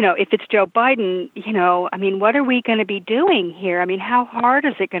if it's Joe Biden, what are we going to be doing here? I mean, how hard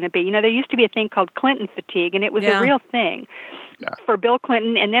is it going to be? There used to be a thing called Clinton fatigue, and it was a real thing for Bill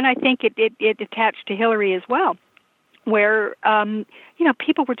Clinton, and then I think it attached to Hillary as well, where,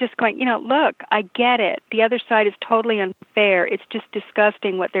 people were just going, look, I get it. The other side is totally unfair. It's just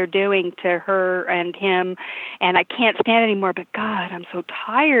disgusting what they're doing to her and him, and I can't stand it anymore. But, God, I'm so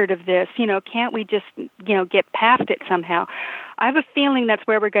tired of this. Can't we just, get past it somehow? I have a feeling that's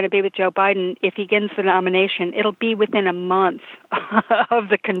where we're going to be with Joe Biden. If he gets the nomination, it'll be within a month of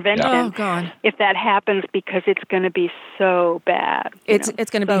the convention. Oh, God. If that happens, because it's going to be so bad. It's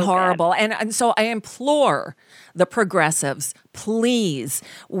going to be horrible. And so I implore the progressives, please,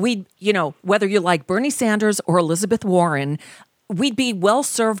 whether you like Bernie Sanders or Elizabeth Warren, we'd be well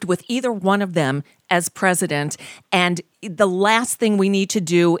served with either one of them as president. And the last thing we need to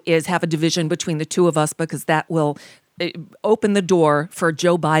do is have a division between the two of us, because that will open the door for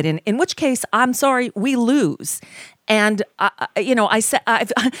Joe Biden, in which case, I'm sorry, we lose. And,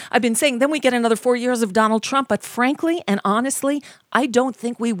 I've been saying then we get another 4 years of Donald Trump. But frankly and honestly, I don't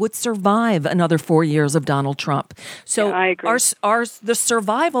think we would survive another 4 years of Donald Trump. So I agree. The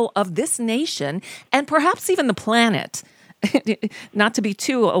survival of this nation and perhaps even the planet not to be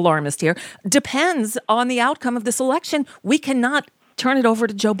too alarmist here, depends on the outcome of this election. We cannot turn it over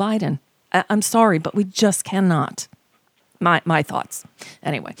to Joe Biden. I'm sorry, but we just cannot. My thoughts.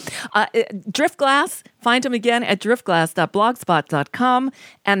 Anyway, Driftglass, find him again at driftglass.blogspot.com,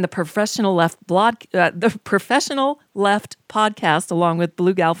 and the Professional Left podcast, along with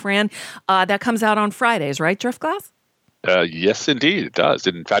Blue Gal Fran, that comes out on Fridays, right, Driftglass? Yes, indeed, it does.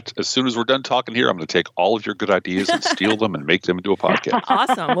 In fact, as soon as we're done talking here, I'm going to take all of your good ideas and steal them and make them into a podcast.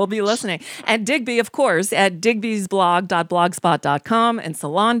 Awesome. We'll be listening. And Digby, of course, at digbysblog.blogspot.com and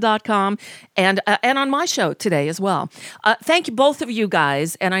salon.com, and on my show today as well. Thank you, both of you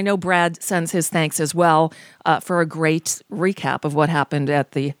guys. And I know Brad sends his thanks as well for a great recap of what happened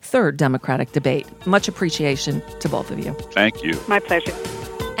at the third Democratic debate. Much appreciation to both of you. Thank you. My pleasure.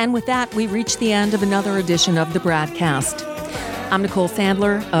 And with that, we reach the end of another edition of the BradCast. I'm Nicole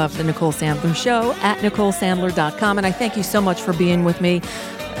Sandler of The Nicole Sandler Show at NicoleSandler.com, and I thank you so much for being with me.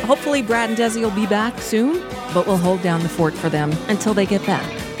 Hopefully, Brad and Desi will be back soon, but we'll hold down the fort for them until they get back.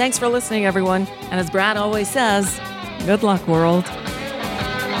 Thanks for listening, everyone. And as Brad always says, good luck, world.